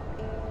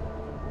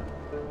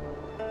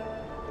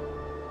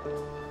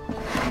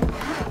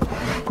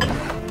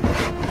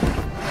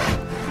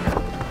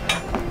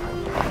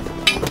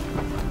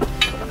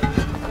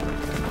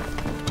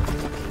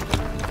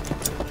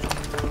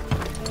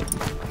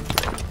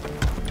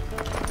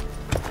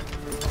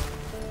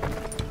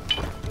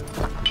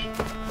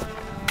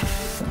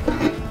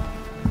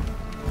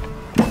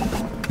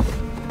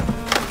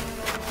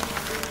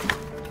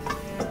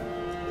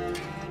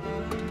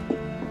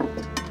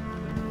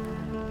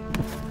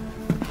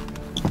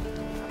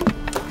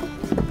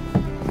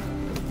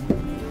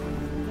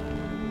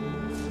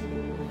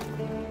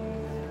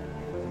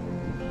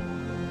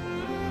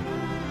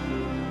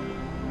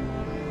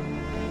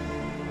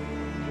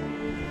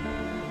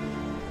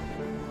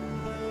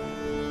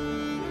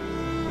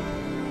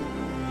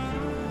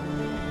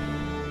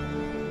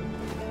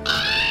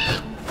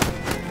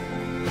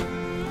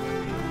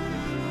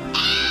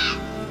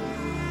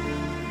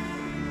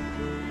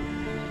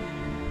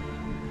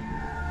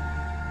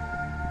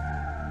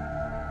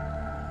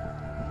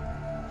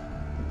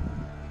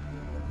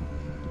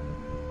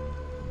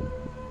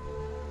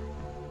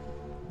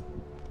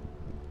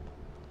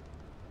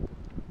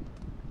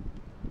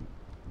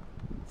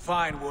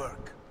 Fine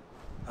work.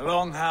 A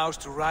longhouse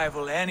to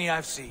rival any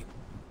I've seen.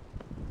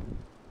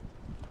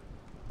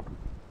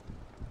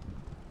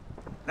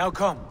 Now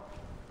come.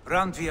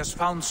 Randvi has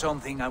found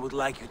something I would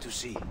like you to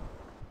see.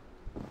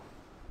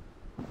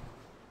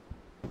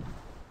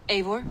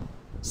 Eivor,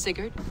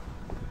 Sigurd,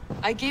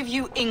 I give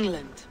you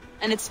England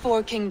and its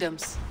 4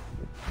 kingdoms.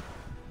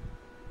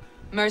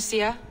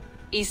 Mercia,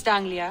 East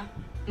Anglia,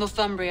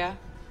 Northumbria,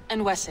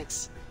 and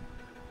Wessex.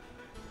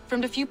 From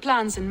the few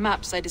plans and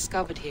maps I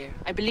discovered here,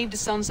 I believe the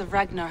Sons of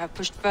Ragnar have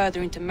pushed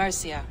further into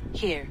Mercia,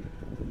 here.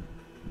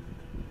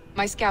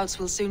 My scouts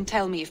will soon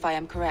tell me if I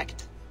am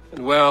correct.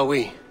 And where are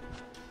we?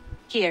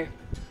 Here,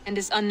 in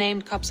this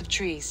unnamed copse of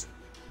trees.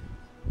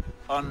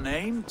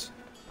 Unnamed?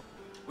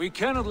 We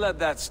cannot let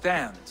that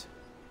stand.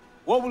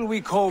 What will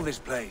we call this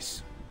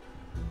place?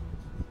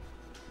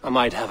 I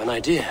might have an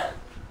idea.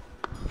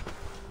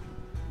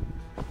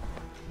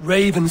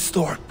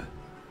 Ravensthorpe,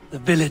 the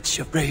village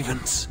of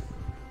ravens.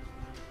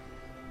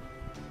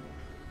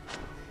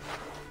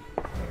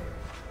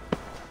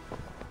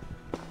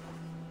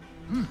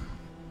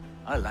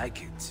 I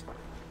like it.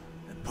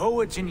 The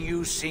poet in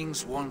you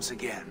sings once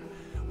again.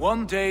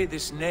 One day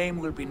this name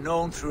will be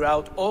known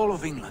throughout all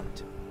of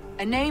England.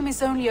 A name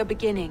is only a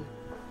beginning.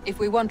 If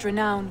we want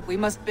renown, we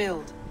must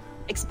build.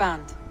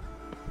 Expand.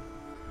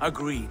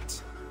 Agreed.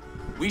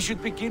 We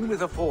should begin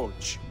with a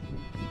forge.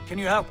 Can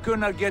you help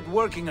Gunnar get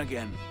working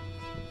again?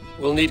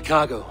 We'll need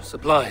cargo,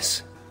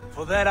 supplies.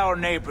 For that our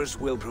neighbors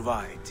will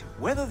provide,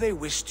 whether they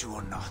wish to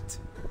or not.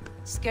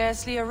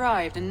 Scarcely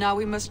arrived, and now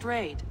we must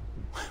raid.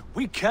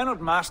 We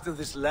cannot master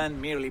this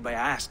land merely by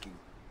asking.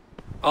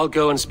 I'll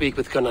go and speak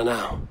with Gunnar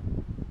now.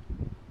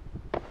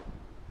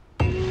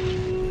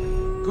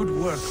 Good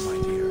work, my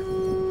dear.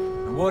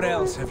 And what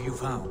else have you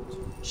found?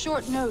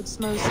 Short notes,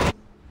 mostly.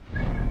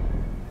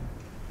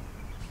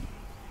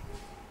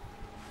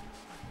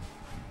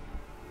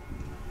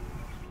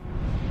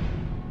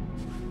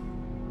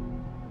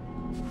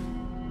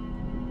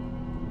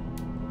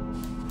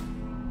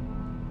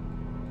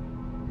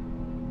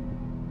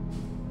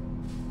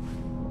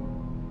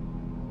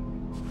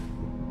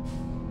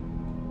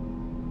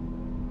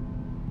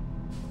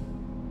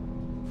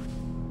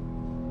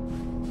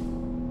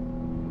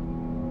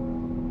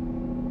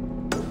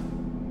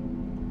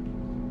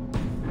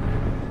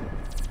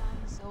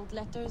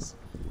 Letters,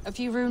 a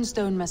few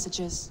runestone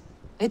messages.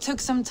 It took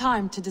some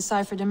time to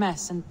decipher the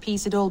mess and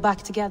piece it all back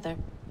together.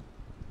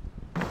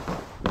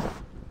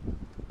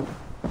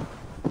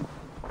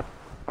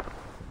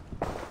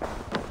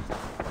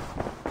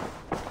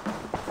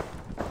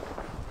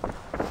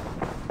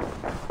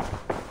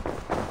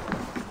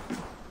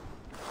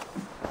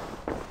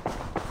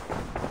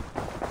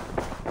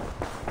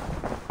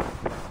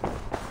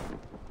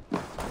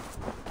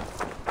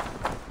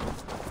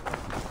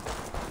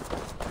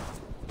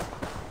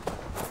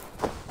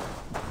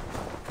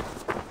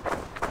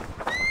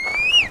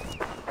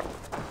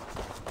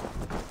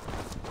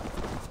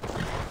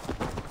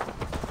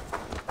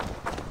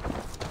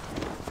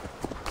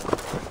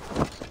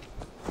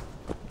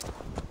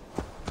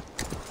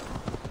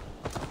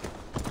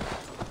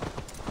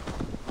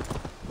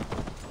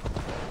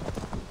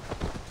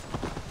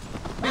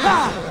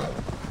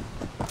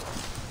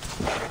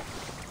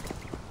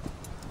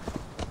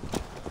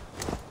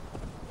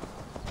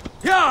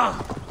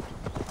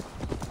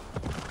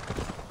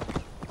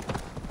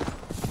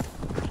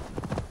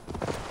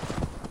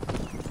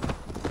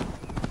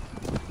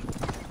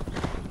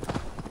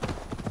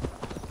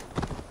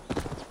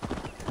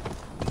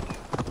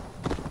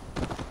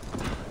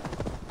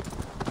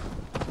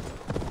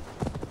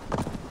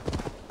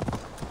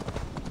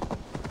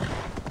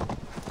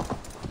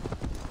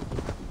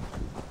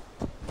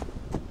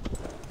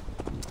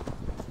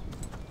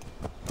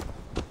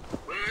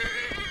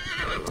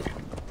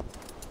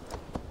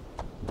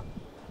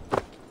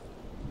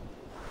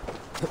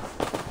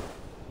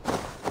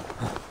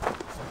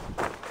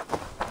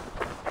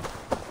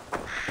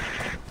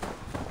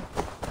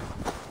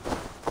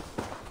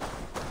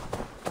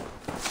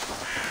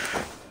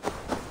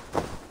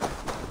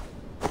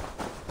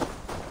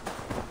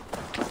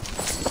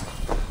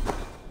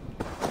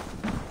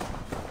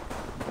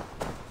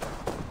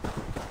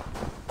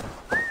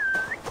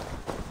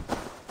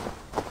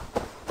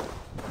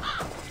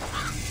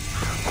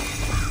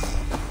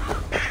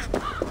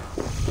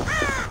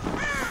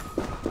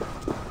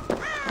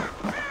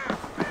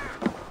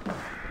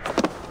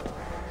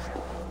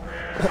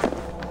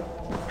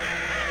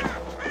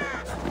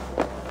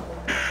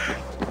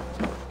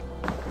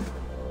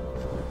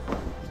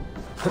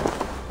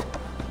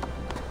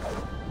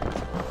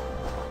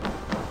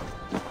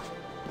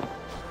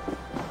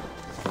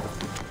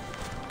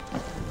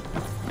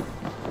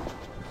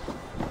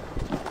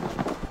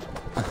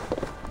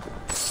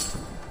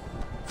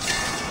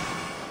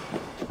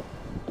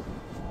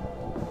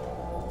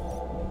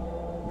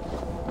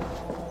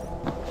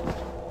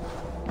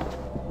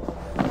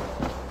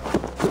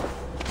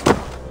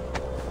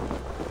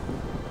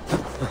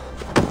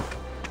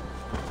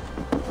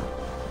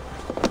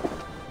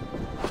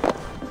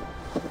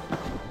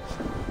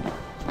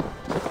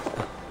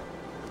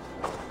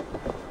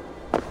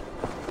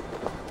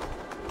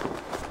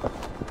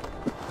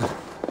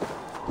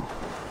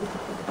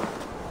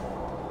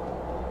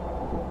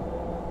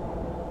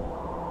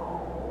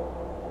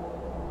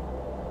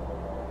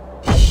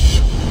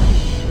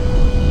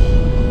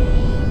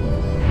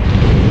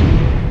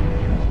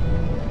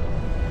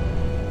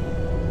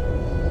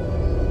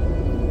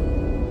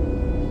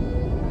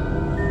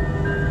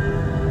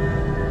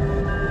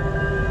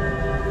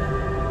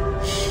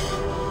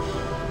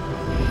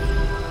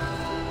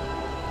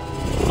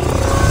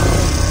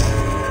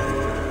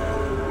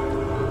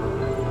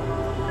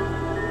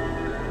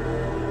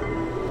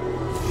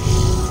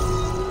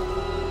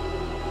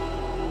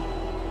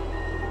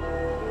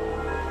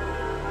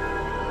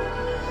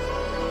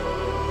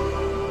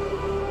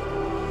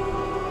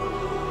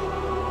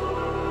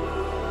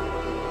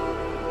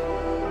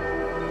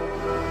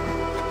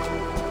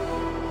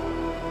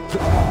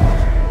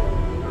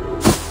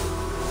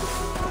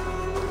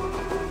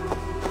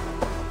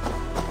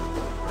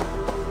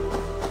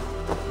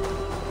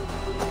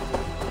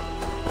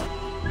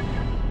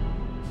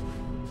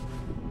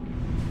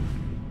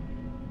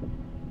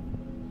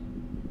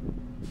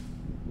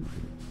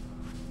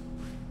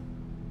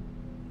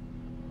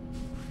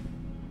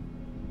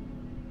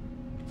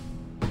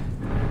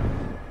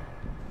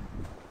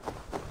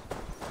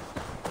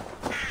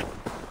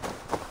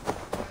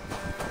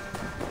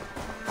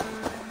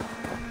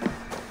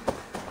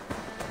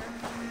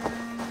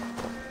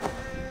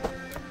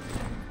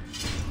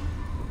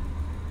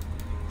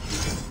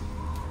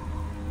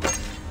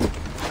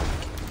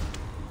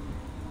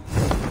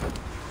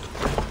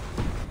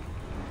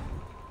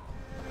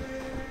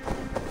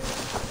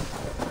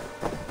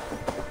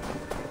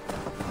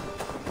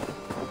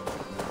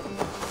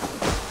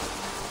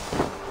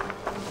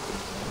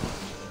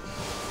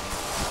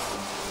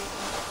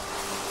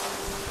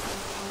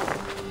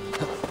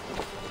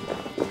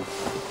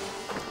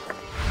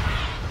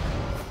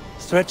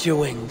 Stretch your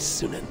wings,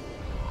 Sunan.